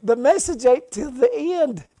 The message ain't till the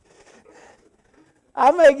end.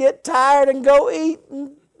 I may get tired and go eat,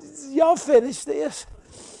 and y'all finish this.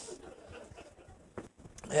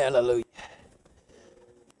 Hallelujah.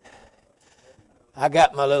 I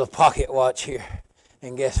got my little pocket watch here.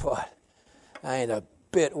 And guess what? I ain't a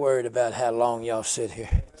bit worried about how long y'all sit here.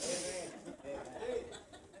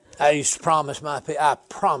 I used to promise my people, I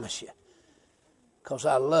promise you, because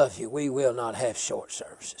I love you, we will not have short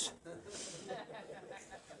services.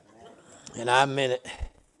 And I meant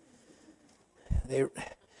it.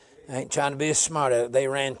 I ain't trying to be a smart. They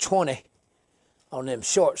ran 20 on them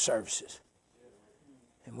short services.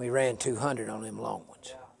 And we ran 200 on them long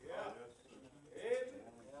ones.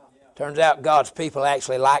 Turns out God's people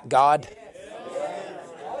actually like God.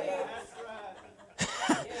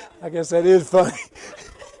 I guess that is funny.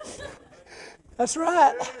 That's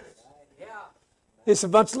right. It's a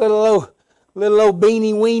bunch of little old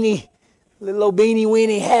beanie weenie,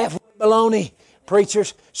 half baloney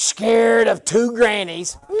preachers scared of 2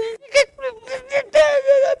 grannies.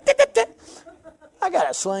 I got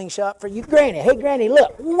a slingshot for you, Granny. Hey, Granny,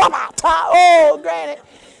 look. Oh, Granny.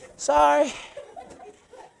 Sorry.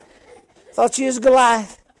 Thought you was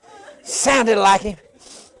Goliath. Sounded like him.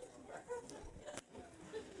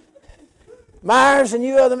 Myers and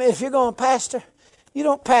you other men, if you're going to pastor, you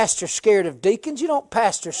don't pastor scared of deacons. You don't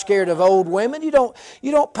pastor scared of old women. You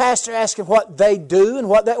don't pastor asking what they do and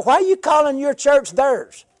what they... Why are you calling your church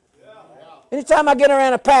theirs? Anytime I get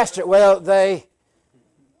around a pastor, well, they...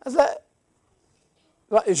 I said,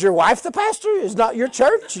 is your wife the pastor? Is not your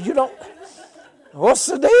church? You don't... What's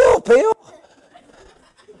the deal, Bill?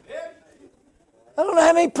 I don't know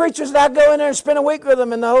how many preachers that I go in there and spend a week with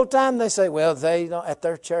them, and the whole time they say, well, they don't at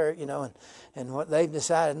their church, and what they've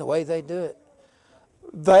decided and the way they do it.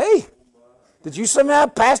 They? Did you somehow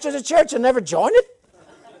pastor the church and never join it?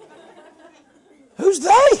 Who's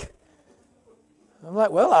they? I'm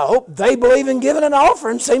like, well, I hope they believe in giving an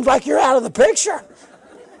offering. Seems like you're out of the picture.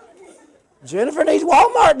 Jennifer needs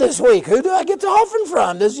Walmart this week. Who do I get the offering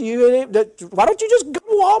from? Why don't you just go to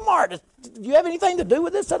Walmart? Do you have anything to do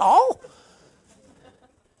with this at all?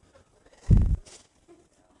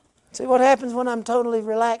 See what happens when I'm totally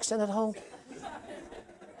relaxed and at home?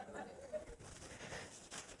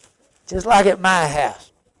 Just like at my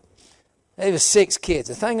house. There was 6 kids.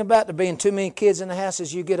 The thing about there being too many kids in the house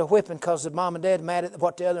is you get a whipping because the mom and dad are mad at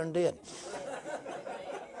what the other one did.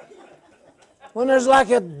 When there's like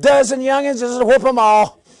a dozen youngins, just whip them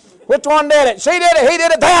all. Which one did it? She did it, he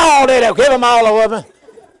did it, they all did it. Give them all a whooping.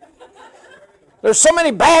 There's so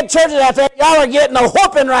many bad churches out there. Y'all are getting a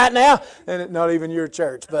whooping right now. And it's not even your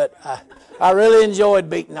church, but I really enjoyed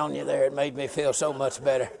beating on you there. It made me feel so much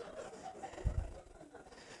better.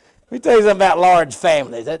 Let me tell you something about large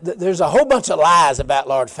families. There's a whole bunch of lies about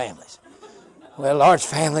large families. Well, large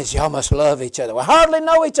families, y'all must love each other. We hardly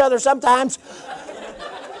know each other sometimes.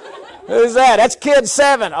 Who's that? That's kid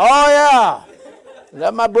 7. Oh, yeah. Is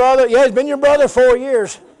that my brother? Yeah, he's been your brother 4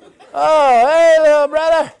 years. Oh, hey, little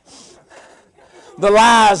brother. The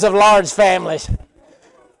lies of large families.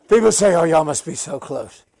 People say, oh, y'all must be so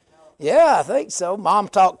close. Yeah, I think so. Mom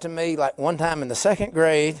talked to me like one time in the 2nd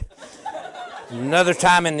grade. Another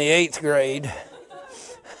time in the 8th grade.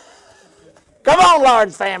 Come on,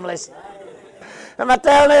 large families. Am I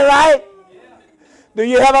telling you right? Do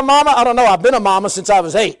you have a mama? I don't know. I've been a mama since I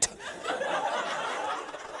was 8.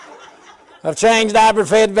 I've changed diaper,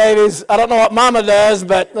 fed babies. I don't know what mama does,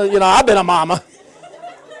 but, I've been a mama.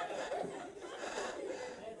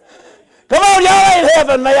 Come on, y'all ain't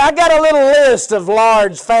helping me. I got a little list of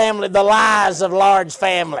the lies of large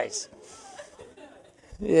families.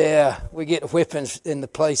 Yeah, we get whippings in the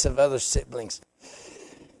place of other siblings.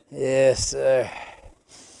 Yes, sir.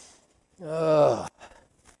 Oh.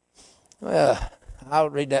 Well, I'll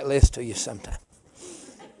read that list to you sometime.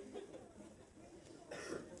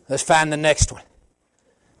 Let's find the next one.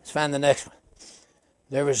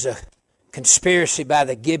 There was a conspiracy by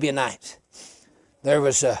the Gibeonites. There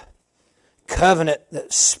was a covenant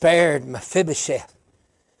that spared Mephibosheth.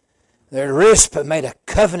 There, Rizpah made a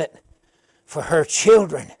covenant for her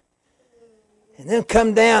children. And then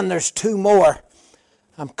come down, there's 2 more.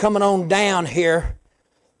 I'm coming on down here.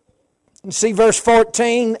 And see verse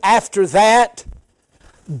 14. After that,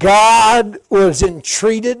 God was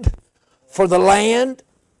entreated for the land.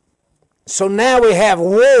 So now we have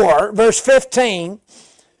war. Verse 15.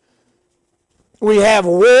 We have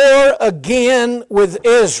war again with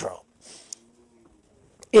Israel.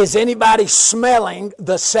 Is anybody smelling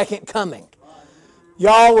the second coming?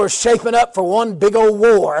 Y'all were shaping up for one big old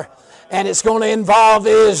war, and it's going to involve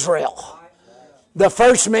Israel. The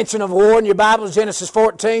first mention of war in your Bible is Genesis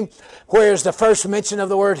 14, where is the first mention of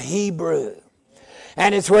the word Hebrew.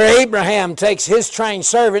 And it's where Abraham takes his trained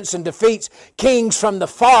servants and defeats kings from the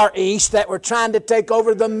Far East that were trying to take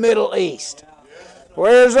over the Middle East.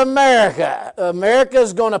 Where's America?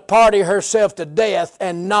 America's going to party herself to death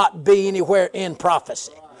and not be anywhere in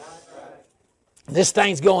prophecy. This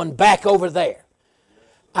thing's going back over there.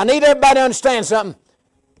 I need everybody to understand something.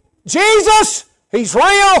 Jesus, He's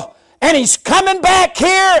real, and He's coming back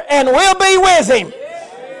here, and we'll be with Him.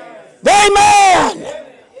 Amen.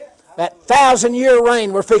 That 1,000-year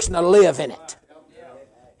reign, we're fixing to live in it.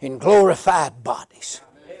 In glorified bodies.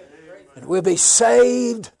 And we'll be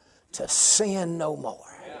saved to sin no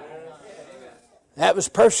more. That was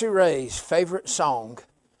Percy Ray's favorite song,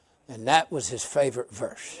 and that was his favorite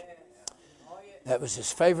verse. That was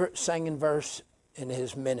his favorite singing verse in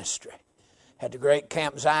his ministry. Had the great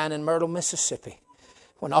Camp Zion in Myrtle, Mississippi,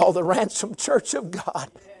 when all the ransomed church of God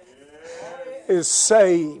is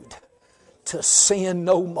saved to sin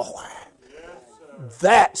no more.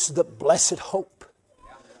 That's the blessed hope.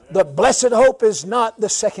 The blessed hope is not the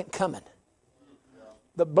second coming.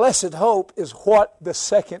 The blessed hope is what the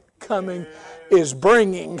second coming is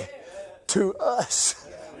bringing to us.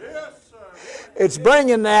 It's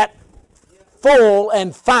bringing that full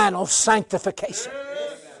and final sanctification.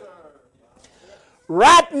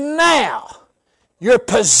 Right now, you're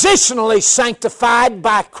positionally sanctified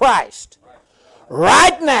by Christ.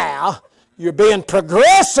 Right now, you're being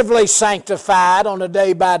progressively sanctified on a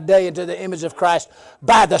day by day into the image of Christ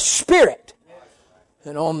by the Spirit.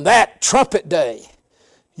 And on that trumpet day,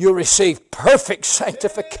 you'll receive perfect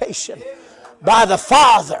sanctification by the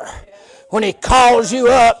Father when He calls you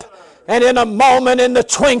up, and in a moment, in the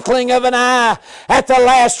twinkling of an eye, at the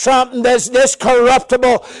last trump, this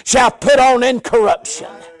corruptible shall put on incorruption.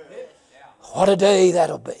 What a day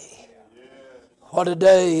that'll be. What a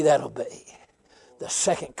day that'll be. The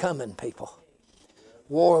second coming, people.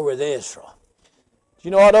 War with Israel. You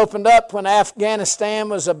know what opened up when Afghanistan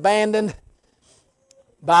was abandoned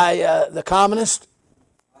by the communists?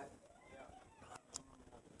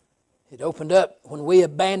 It opened up when we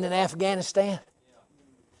abandoned Afghanistan.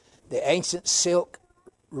 The ancient Silk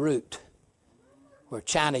Route, where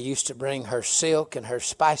China used to bring her silk and her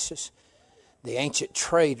spices, the ancient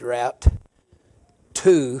trade route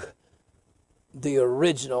to the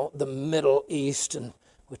original, the Middle East, and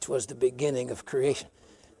which was the beginning of creation.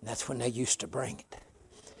 And that's when they used to bring it.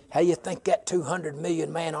 How you think that 200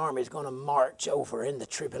 million man army is going to march over in the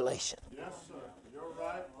tribulation? Yes, sir. You're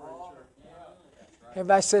right, preacher.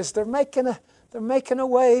 Everybody says they're making a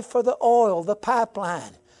way for the oil, the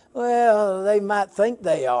pipeline. Well, they might think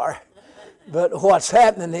they are, but what's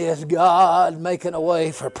happening is God making a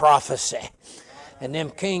way for prophecy. And them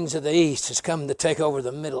kings of the East has come to take over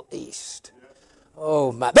the Middle East.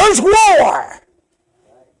 Oh my! There's war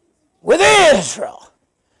with Israel.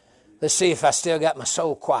 Let's see if I still got my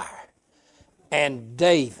soul choir. And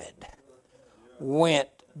David went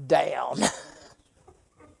down.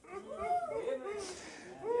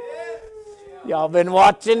 Y'all been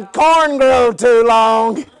watching corn grow too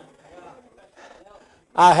long.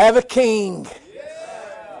 I have a king.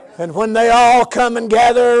 And when they all come and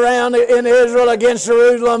gather around in Israel against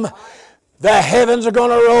Jerusalem, the heavens are going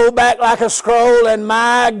to roll back like a scroll, and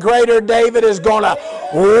my greater David is going to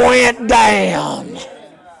went down.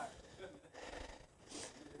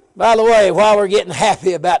 By the way, while we're getting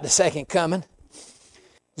happy about the second coming,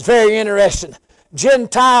 it's very interesting.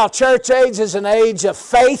 Gentile church age is an age of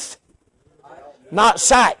faith, not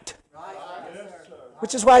sight.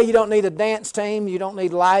 Which is why you don't need a dance team, you don't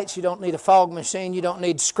need lights, you don't need a fog machine, you don't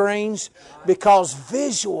need screens, because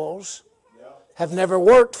visuals have never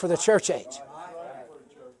worked for the church age.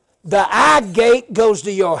 The eye gate goes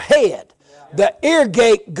to your head. The ear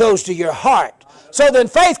gate goes to your heart. So then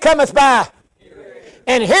faith cometh by,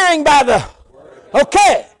 and hearing by the...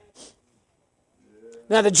 Okay.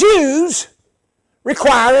 Now the Jews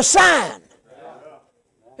require a sign.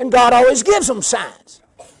 And God always gives them signs.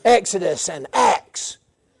 Exodus and Acts.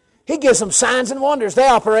 He gives them signs and wonders. They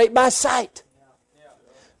operate by sight.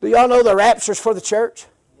 Do y'all know the rapture's for the church?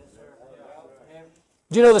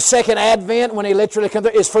 Do you know the second advent, when he literally comes,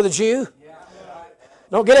 is for the Jew?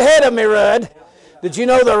 Don't get ahead of me, Rudd. Did you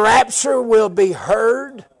know the rapture will be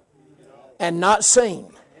heard and not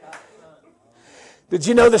seen? Did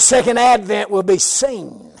you know the second advent will be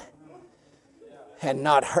seen and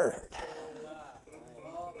not heard?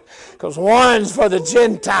 Because one's for the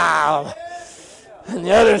Gentile and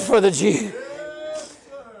the other's for the Jew.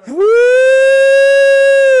 Woo!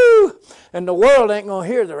 And the world ain't going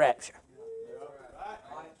to hear the rapture.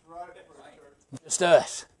 Just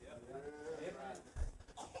us.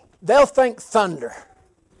 They'll think thunder.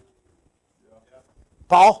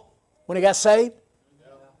 Paul, when he got saved,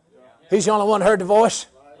 he's the only one who heard the voice.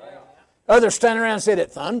 Others standing around and said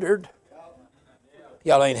it thundered.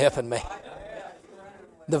 Y'all ain't helping me.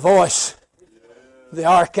 The voice, the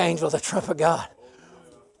archangel, the trump of God.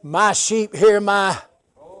 My sheep hear my...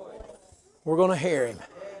 We're going to hear him.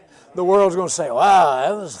 The world's going to say, wow,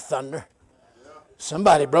 that was thunder.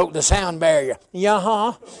 Somebody broke the sound barrier.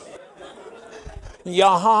 Yaha.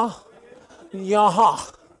 Yaha.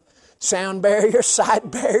 Yaha. Sound barrier, sight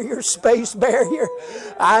barrier, space barrier,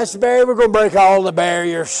 ice barrier. We're going to break all the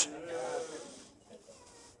barriers.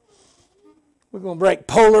 We're going to break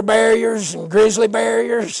polar barriers and grizzly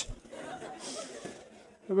barriers.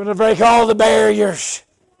 We're going to break all the barriers.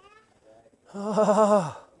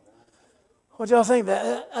 Oh, what y'all think?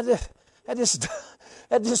 That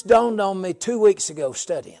just dawned on me 2 weeks ago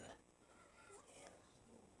studying.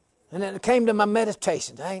 And then it came to my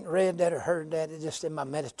meditations. I ain't read that or heard that. It's just in my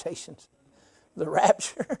meditations. The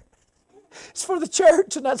rapture. It's for the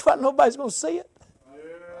church, and that's why nobody's going to see it.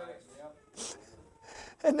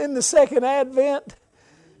 And then the second advent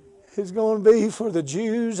is going to be for the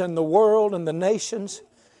Jews and the world and the nations.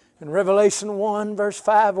 In Revelation 1, verse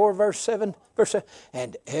 5 or verse 7,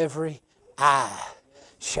 and every eye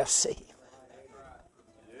shall see him.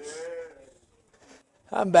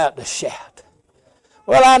 I'm about to shout.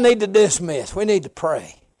 Well, I need to dismiss. We need to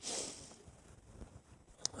pray.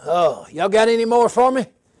 Oh, y'all got any more for me?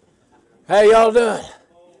 How y'all doing?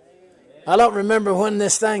 I don't remember when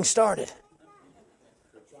this thing started.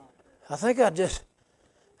 I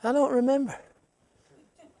don't remember.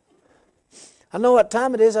 I know what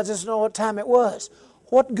time it is, I just know what time it was.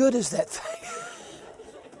 What good is that thing?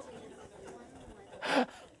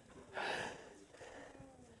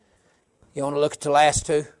 You want to look at the last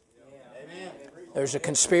two? There's a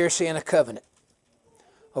conspiracy and a covenant.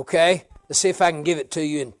 Okay? Let's see if I can give it to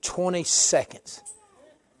you in 20 seconds.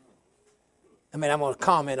 I'm going to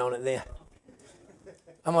comment on it then.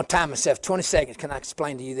 I'm going to time myself 20 seconds. Can I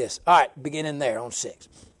explain to you this? All right, beginning there on 6.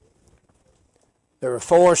 There were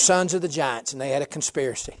 4 sons of the giants, and they had a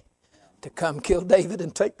conspiracy to come kill David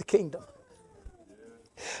and take the kingdom.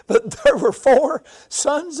 But there were 4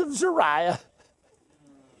 sons of Zeruiah,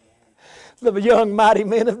 the young mighty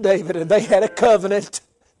men of David, and they had a covenant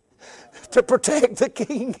to protect the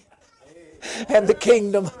king and the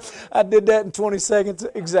kingdom. I did that in 20 seconds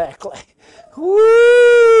exactly.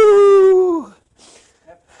 Woo!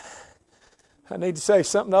 I need to say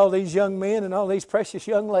something to all these young men and all these precious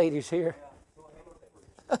young ladies here.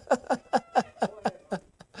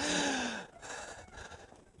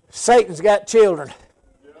 Satan's got children.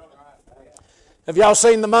 Have y'all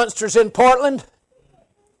seen the monsters in Portland?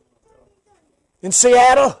 In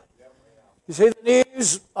Seattle? You see the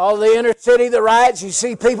news, all the inner city, the riots, you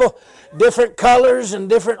see people, different colors and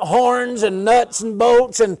different horns and nuts and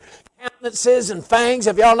bolts and countenances and fangs.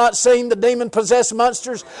 Have y'all not seen the demon-possessed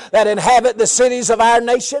monsters that inhabit the cities of our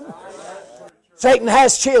nation? Satan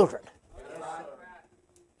has children.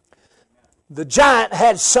 The giant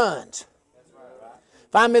had sons.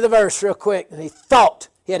 Find me the verse real quick. And he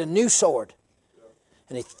had a new sword.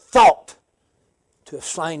 And he thought to have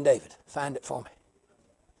slain David. Find it for me.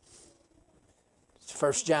 It's the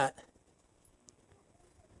first giant.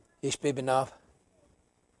 Ishbi-Benob.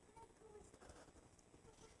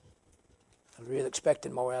 I was really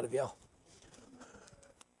expecting more out of y'all.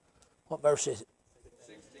 What verse is it?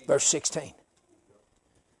 16. Verse 16.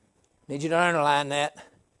 Need you to underline that.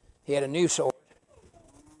 He had a new sword.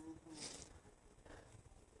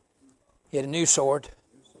 He had a new sword.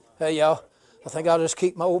 Hey, y'all, I think I'll just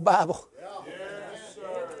keep my old Bible. Yes,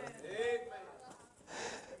 sir.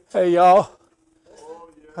 Hey, y'all,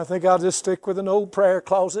 I think I'll just stick with an old prayer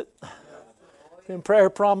closet. And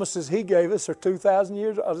prayer promises He gave us are 2,000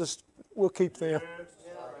 years. We'll keep them.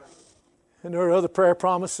 And there are other prayer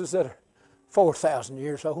promises that are 4,000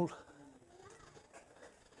 years old.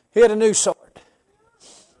 He had a new sword.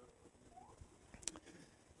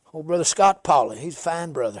 Old Brother Scott Pauley, he's a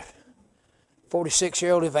fine brother.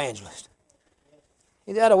 46-year-old evangelist.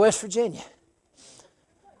 He's out of West Virginia.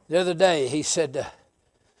 The other day he said,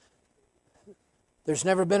 there's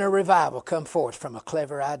never been a revival come forth from a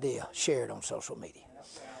clever idea shared on social media.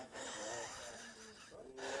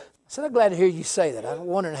 I said, I'm glad to hear you say that. I was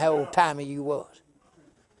wondering how old-timey you was.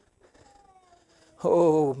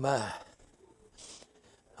 Oh, my.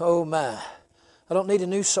 Oh, my. I don't need a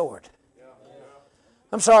new sword.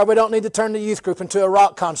 I'm sorry, we don't need to turn the youth group into a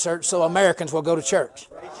rock concert so Americans will go to church.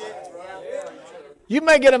 You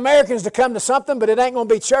may get Americans to come to something, but it ain't going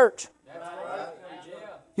to be church.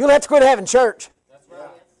 You'll have to quit having church.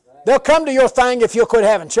 They'll come to your thing if you'll quit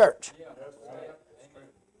having church.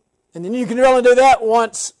 And then you can only do that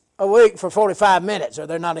once a week for 45 minutes, or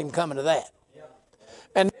they're not even coming to that.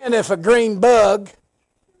 And then if a green bug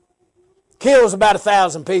kills about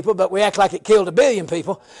 1,000 people, but we act like it killed 1 billion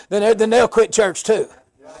people, then they'll quit church too.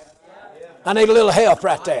 I need a little help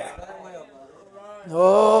right there.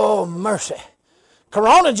 Oh, mercy.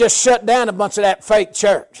 Corona just shut down a bunch of that fake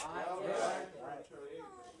church.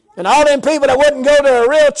 And all them people that wouldn't go to a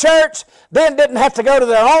real church then didn't have to go to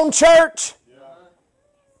their own church.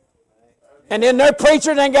 And then their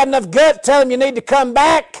preacher ain't got enough gut to tell them you need to come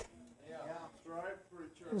back.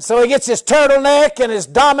 So he gets his turtleneck and his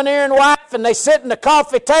domineering wife, and they sit in the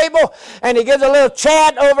coffee table, and he gives a little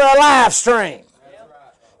chat over a live stream.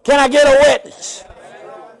 Can I get a witness?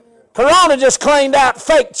 Corona just cleaned out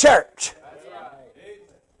fake church.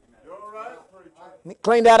 He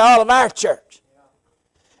cleaned out all of our church.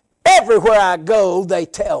 Everywhere I go, they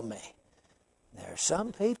tell me there are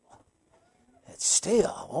some people that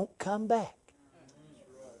still won't come back.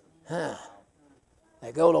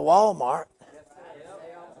 They go to Walmart.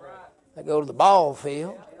 They go to the ball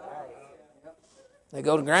field. They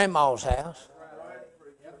go to Grandma's house.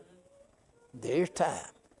 There's time.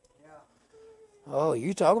 Oh,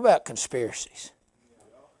 you talk about conspiracies.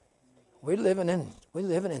 We're living in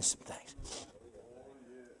some things.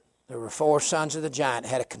 There were 4 sons of the giant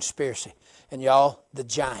had a conspiracy. And y'all, the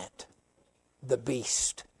giant, the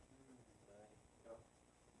beast.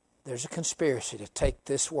 There's a conspiracy to take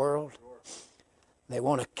this world. They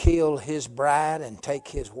want to kill his bride and take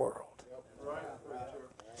his world.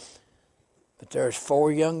 But there's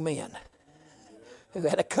 4 young men who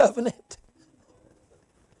had a covenant.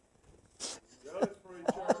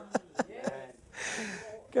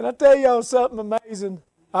 Can I tell y'all something amazing?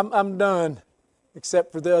 I'm done,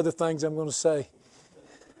 except for the other things I'm going to say.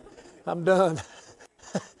 I'm done.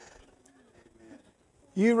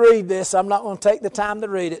 You read this. I'm not going to take the time to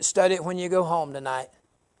read it. Study it when you go home tonight.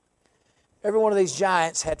 Every one of these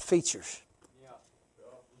giants had features.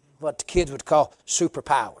 What the kids would call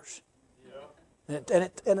superpowers. And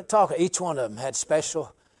it talked, each one of them had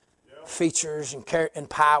special features and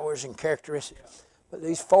powers and characteristics. But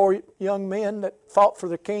these 4 young men that fought for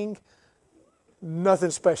the king,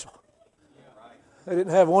 nothing special. They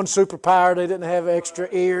didn't have one superpower. They didn't have extra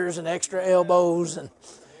ears and extra elbows. And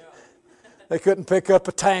they couldn't pick up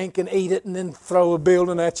a tank and eat it and then throw a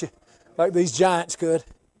building at you like these giants could.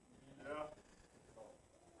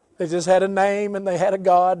 They just had a name and they had a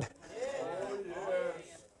God.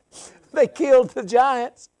 They killed the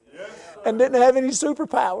giants and didn't have any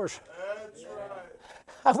superpowers.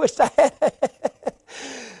 I wish I had.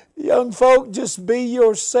 Young folk, just be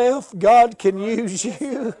yourself. God can use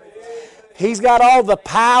you. He's got all the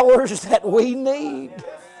powers that we need.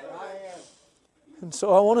 And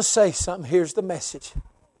so I want to say something. Here's the message.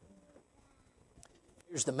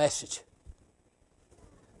 Here's the message.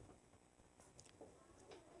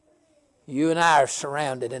 You and I are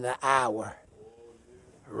surrounded in an hour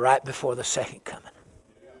right before the second coming.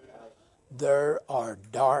 There are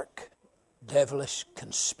dark, devilish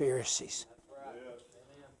conspiracies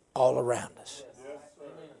all around us.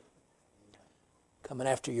 Coming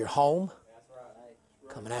after your home.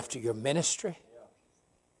 Coming after your ministry.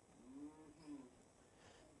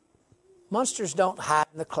 Monsters don't hide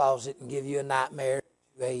in the closet and give you a nightmare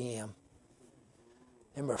at 2 a.m.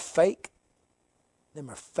 Them are fake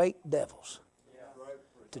devils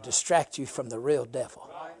to distract you from the real devil.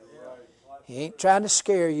 He ain't trying to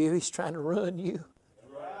scare you. He's trying to ruin you.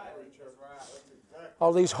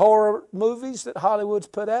 All these horror movies that Hollywood's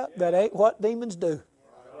put out, that ain't what demons do.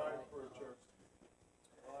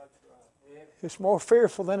 It's more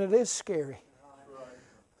fearful than it is scary.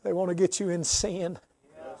 They want to get you in sin.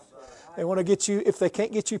 They want to get you, if they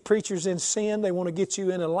can't get you preachers in sin, they want to get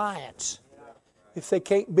you in alliance. If they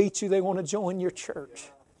can't beat you, they want to join your church.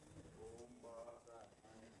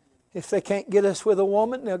 If they can't get us with a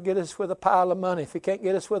woman, they'll get us with a pile of money. If he can't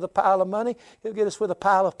get us with a pile of money, he'll get us with a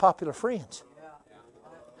pile of popular friends.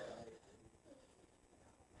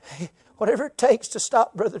 Whatever it takes to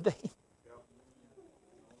stop Brother Dean.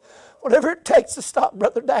 Whatever it takes to stop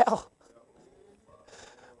Brother Dow.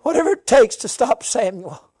 Whatever it takes to stop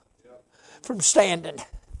Samuel from standing.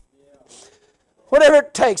 Whatever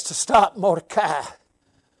it takes to stop Mordecai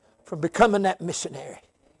from becoming that missionary.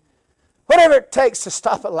 Whatever it takes to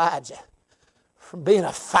stop Elijah from being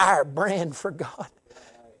a firebrand for God.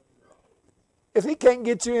 If he can't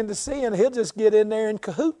get you into sin, he'll just get in there in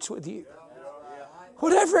cahoots with you.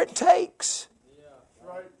 Whatever it takes.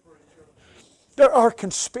 There are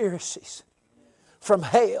conspiracies from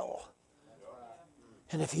hell.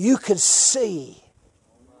 And if you could see,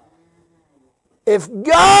 if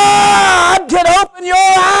God could open your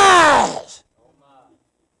eyes.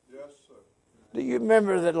 Do you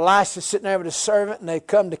remember that Elisha sitting there with his servant and they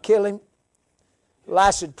come to kill him?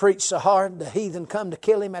 Elisha had preached so hard the heathen come to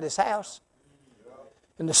kill him at his house.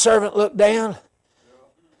 And the servant looked down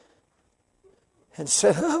and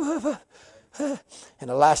said, and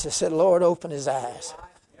Elisha said, Lord, open his eyes.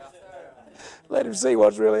 Let him see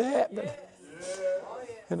what's really happening.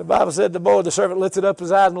 And the Bible said the servant lifted up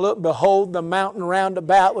his eyes and looked, behold, the mountain round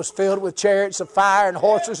about was filled with chariots of fire and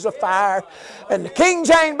horses of fire. And the King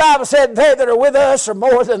James Bible said, they that are with us are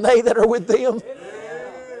more than they that are with them.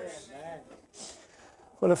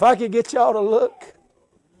 Well, if I could get y'all to look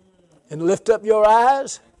and lift up your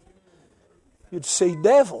eyes, you'd see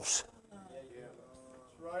devils.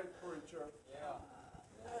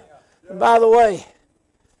 And by the way,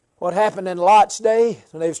 what happened in Lot's day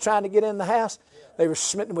when they was trying to get in the house, they were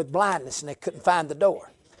smitten with blindness and they couldn't find the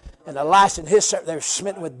door. And Elisha and his servant, they were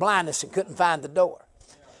smitten with blindness and couldn't find the door.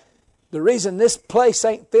 The reason this place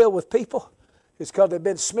ain't filled with people is because they've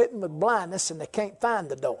been smitten with blindness and they can't find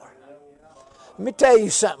the door. Let me tell you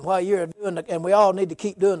something while you're doing and we all need to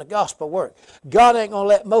keep doing the gospel work. God ain't going to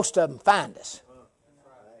let most of them find us.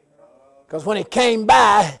 Because when he came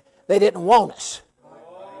by, they didn't want us.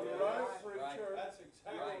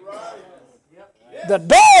 The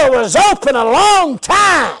door was open a long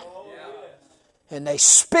time. And they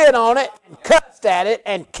spit on it and cussed at it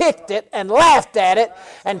and kicked it and laughed at it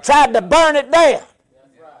and tried to burn it down.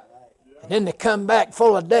 And then they come back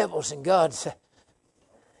full of devils and God said,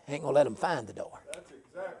 ain't going to let them find the door.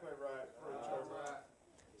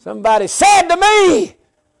 Somebody said to me,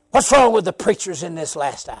 what's wrong with the preachers in this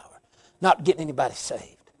last hour? Not getting anybody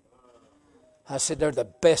saved. I said, they're the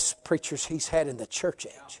best preachers he's had in the church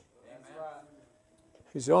age.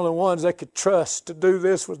 He's the only ones they could trust to do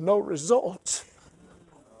this with no results.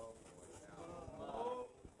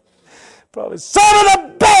 Probably some of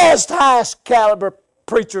the best, highest caliber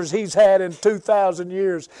preachers he's had in 2,000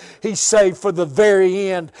 years, he saved for the very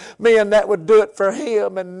end. Men that would do it for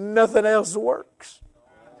him and nothing else works.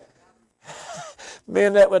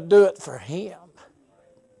 Men that would do it for him.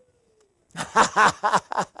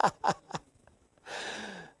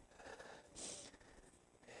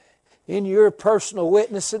 In your personal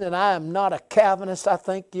witnessing, and I am not a Calvinist, I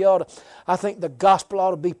think the gospel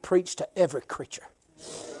ought to be preached to every creature.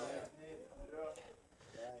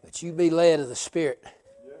 But you be led of the Spirit.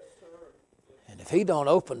 And if He don't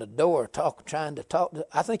open the door trying to talk,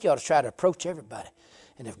 I think you ought to try to approach everybody.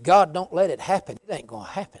 And if God don't let it happen, it ain't going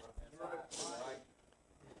to happen.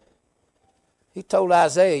 He told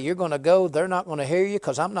Isaiah, you're going to go, they're not going to hear you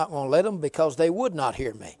because I'm not going to let them, because they would not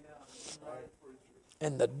hear me.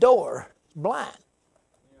 And the door is blind.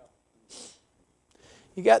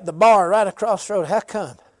 You got the bar right across the road. How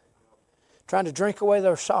come? Trying to drink away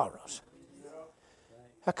their sorrows.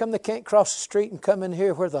 How come they can't cross the street and come in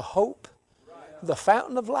here where the hope, the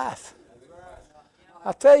fountain of life?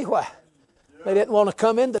 I'll tell you why. They didn't want to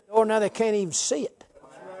come in the door, now they can't even see it.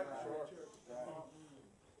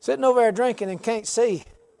 Sitting over there drinking and can't see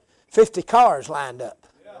 50 cars lined up.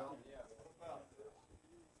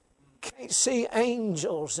 Can't see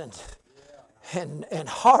angels and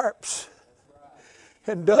harps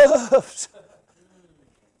and doves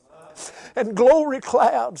and glory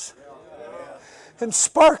clouds and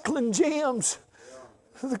sparkling gems.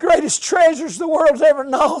 The greatest treasures the world's ever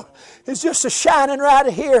known is just a shining right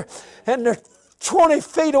here, and they're 20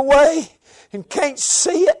 feet away and can't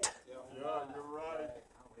see it.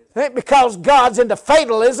 It ain't because God's into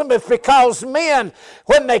fatalism. It's because men,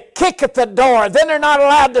 when they kick at the door, then they're not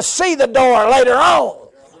allowed to see the door later on.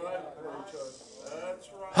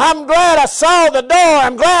 I'm glad I saw the door.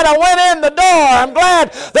 I'm glad I went in the door. I'm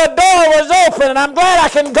glad the door was open. And I'm glad I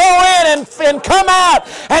can go in and come out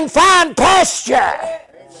and find pasture.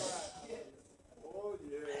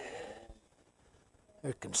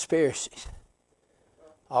 There are conspiracies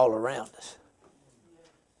all around us.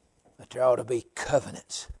 But there ought to be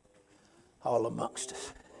covenants all amongst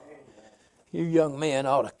us. You young men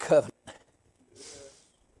ought to covenant.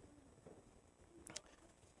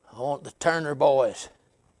 I want the Turner boys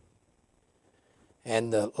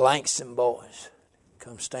and the Langston boys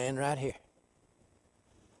come stand right here.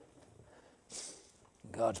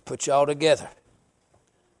 God's put you all together.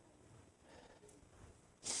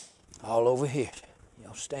 All over here.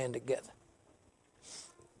 Y'all stand together.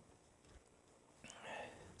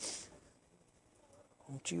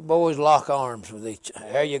 Won't you boys lock arms with each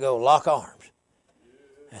other? There you go, lock arms.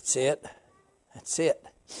 That's it. That's it.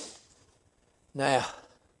 Now,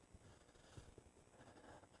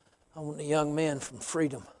 I want the young men from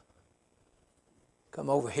Freedom. Come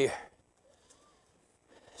over here.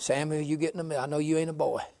 Samuel, you get in the middle. I know you ain't a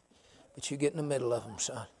boy, but you get in the middle of them,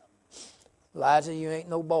 son. Elijah, you ain't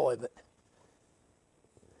no boy, but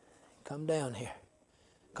come down here.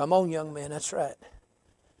 Come on, young men, that's right.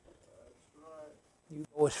 You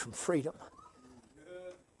boys from Freedom.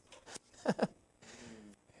 I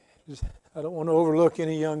don't want to overlook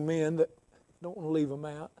any young men that don't want to leave them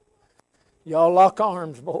out. Y'all lock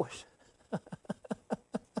arms, boys.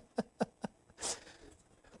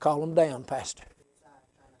 Call them down, Pastor.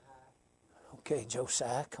 Okay,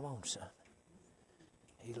 Josiah, come on, son.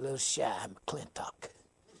 He's a little shy, McClintock.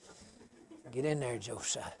 Get in there,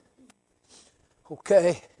 Josiah.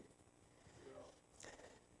 Okay.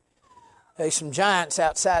 There's some giants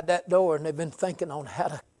outside that door, and they've been thinking on how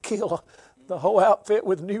to kill the whole outfit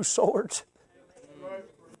with new swords.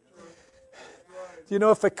 You know,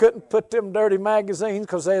 if they couldn't put them dirty magazines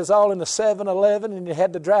because they was all in the 7-Eleven and you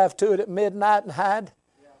had to drive to it at midnight and hide.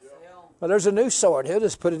 Well, there's a new sword. He'll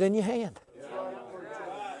just put it in your hand.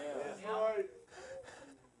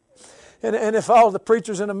 And if all the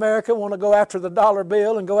preachers in America want to go after the dollar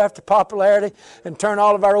bill and go after popularity and turn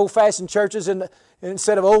all of our old-fashioned churches into,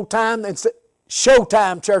 instead of old-time,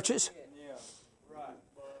 showtime churches.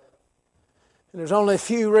 And there's only a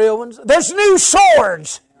few real ones. There's new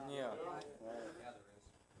swords.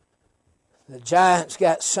 The giant's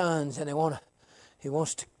got sons, and he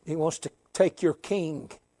wants to take your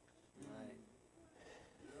king.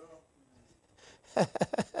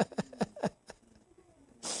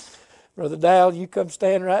 Brother Dowell, you come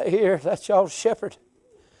stand right here. That's y'all's shepherd.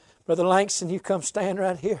 Brother Langston, you come stand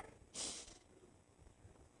right here.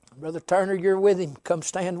 Brother Turner, you're with him. Come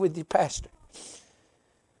stand with your pastor.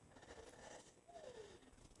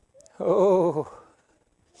 Oh.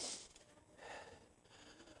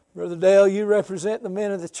 Brother Dale, you represent the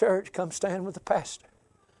men of the church. Come stand with the pastor.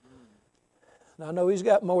 And I know he's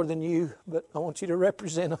got more than you, but I want you to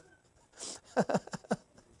represent him.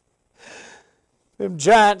 Them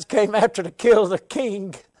giants came after to kill the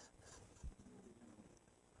king.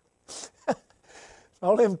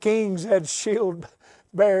 All them kings had shield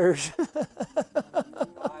bearers.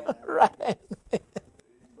 Right.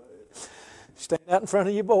 Stand out in front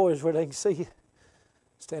of your boys where they can see you.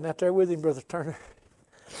 Stand out there with him, Brother Turner.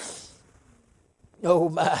 Oh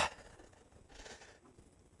my.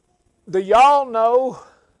 Do y'all know?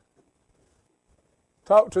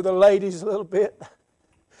 Talk to the ladies a little bit.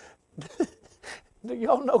 Do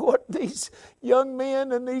y'all know what these young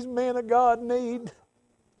men and these men of God need?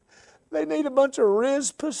 They need a bunch of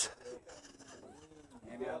Rizpas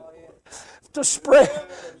to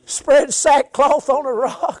spread sackcloth on a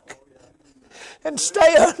rock and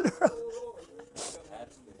stay under them.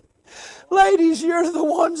 Ladies, you're the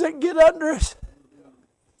ones that get under it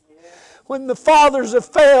when the fathers have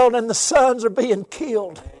failed and the sons are being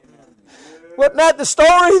killed. Wasn't that the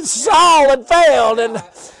story? Saul had failed and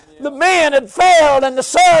the men had failed and the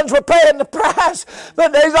sons were paying the price.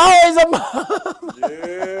 But there's always a mom.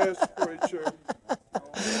 Yes, preacher.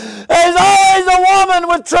 There's always a woman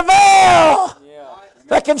with travail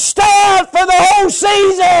that can stand for the whole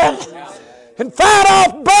season and fight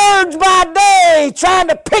off birds by day trying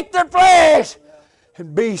to pick their flesh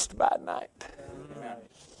and beast by night.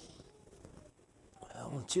 I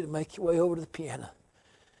want you to make your way over to the piano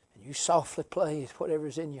and you softly play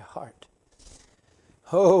whatever's in your heart.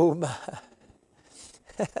 Oh my.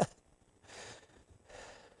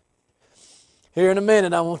 Here in a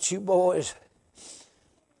minute, I want you boys,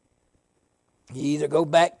 you either go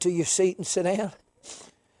back to your seat and sit down,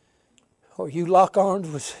 or you lock arms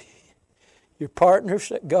with your partners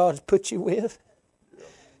that God's put you with.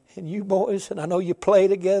 And you boys, and I know you play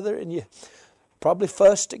together and you probably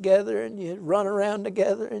fuss together and you run around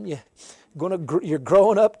together and you're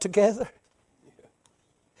growing up together.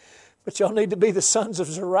 But y'all need to be the sons of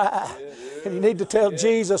Zariah. And you need to tell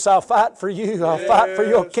Jesus, I'll fight for you. I'll fight for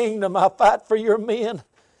your kingdom. I'll fight for your men.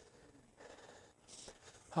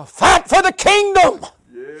 I'll fight for the kingdom.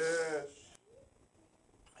 Yes.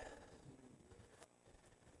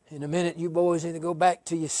 In a minute, you boys either go back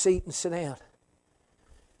to your seat and sit down.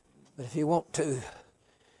 But if you want to,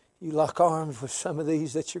 you lock arms with some of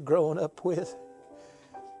these that you're growing up with.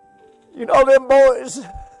 You know them boys,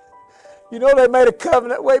 you know they made a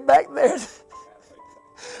covenant way back there.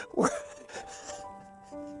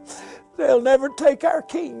 They'll never take our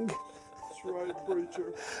king. That's right,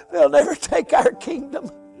 preacher. They'll never take our kingdom.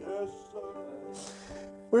 Yes, sir.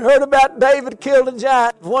 We heard about David killed a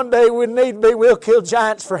giant. One day we need be, we'll kill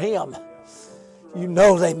giants for him. You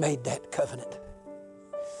know they made that covenant.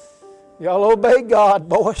 Y'all obey God,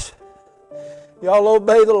 boys. Y'all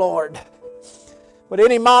obey the Lord. But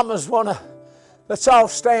any mamas want to, let's all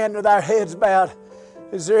stand with our heads bowed.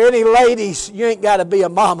 Is there any ladies? You ain't got to be a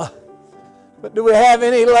mama. But do we have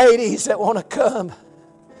any ladies that want to come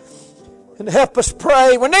and help us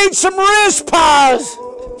pray? We need some Rizpahs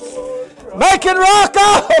making rock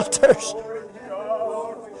altars.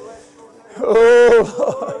 Oh,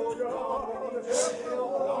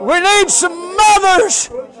 Lord. We need some mothers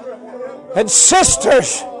and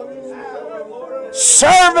sisters,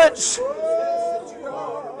 servants.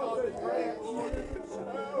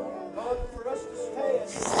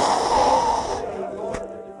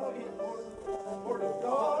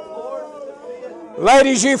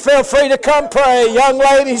 Ladies, you feel free to come pray. Young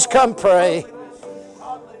ladies, come pray.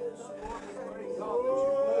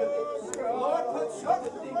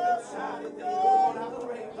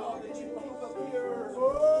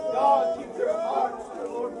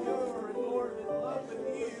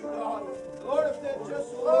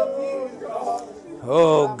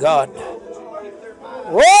 Oh God.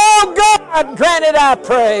 Oh God, grant it, I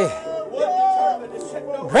pray.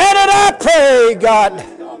 Grant it, I pray, God.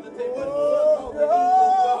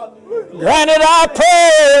 Grant it, I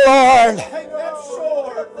pray, Lord.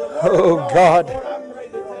 Oh God.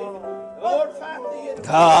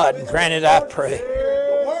 God, grant it, I pray.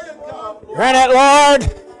 Grant it, Lord.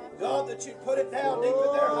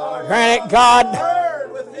 Grant it, God.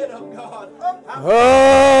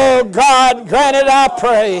 Oh God, grant it, I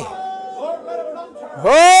pray.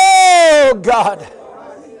 Oh God,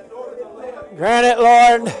 grant it,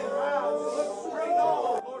 Lord.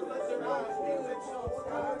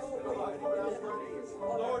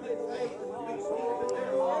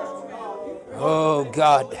 Oh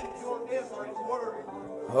God.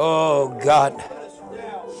 Oh God.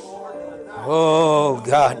 Oh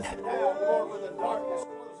God.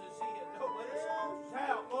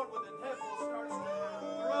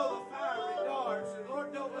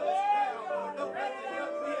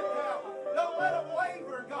 Don't let them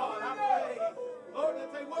waver, God, I pray. Lord, that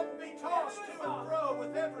they wouldn't be tossed to and fro.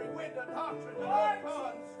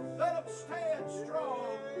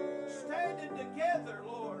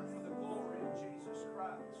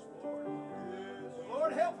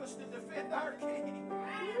 help us to defend our King.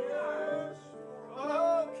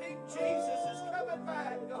 Oh, King Jesus is coming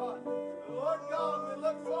back, God. Lord God, we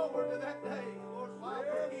look forward to that day. Lord, while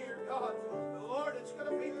we're here, God,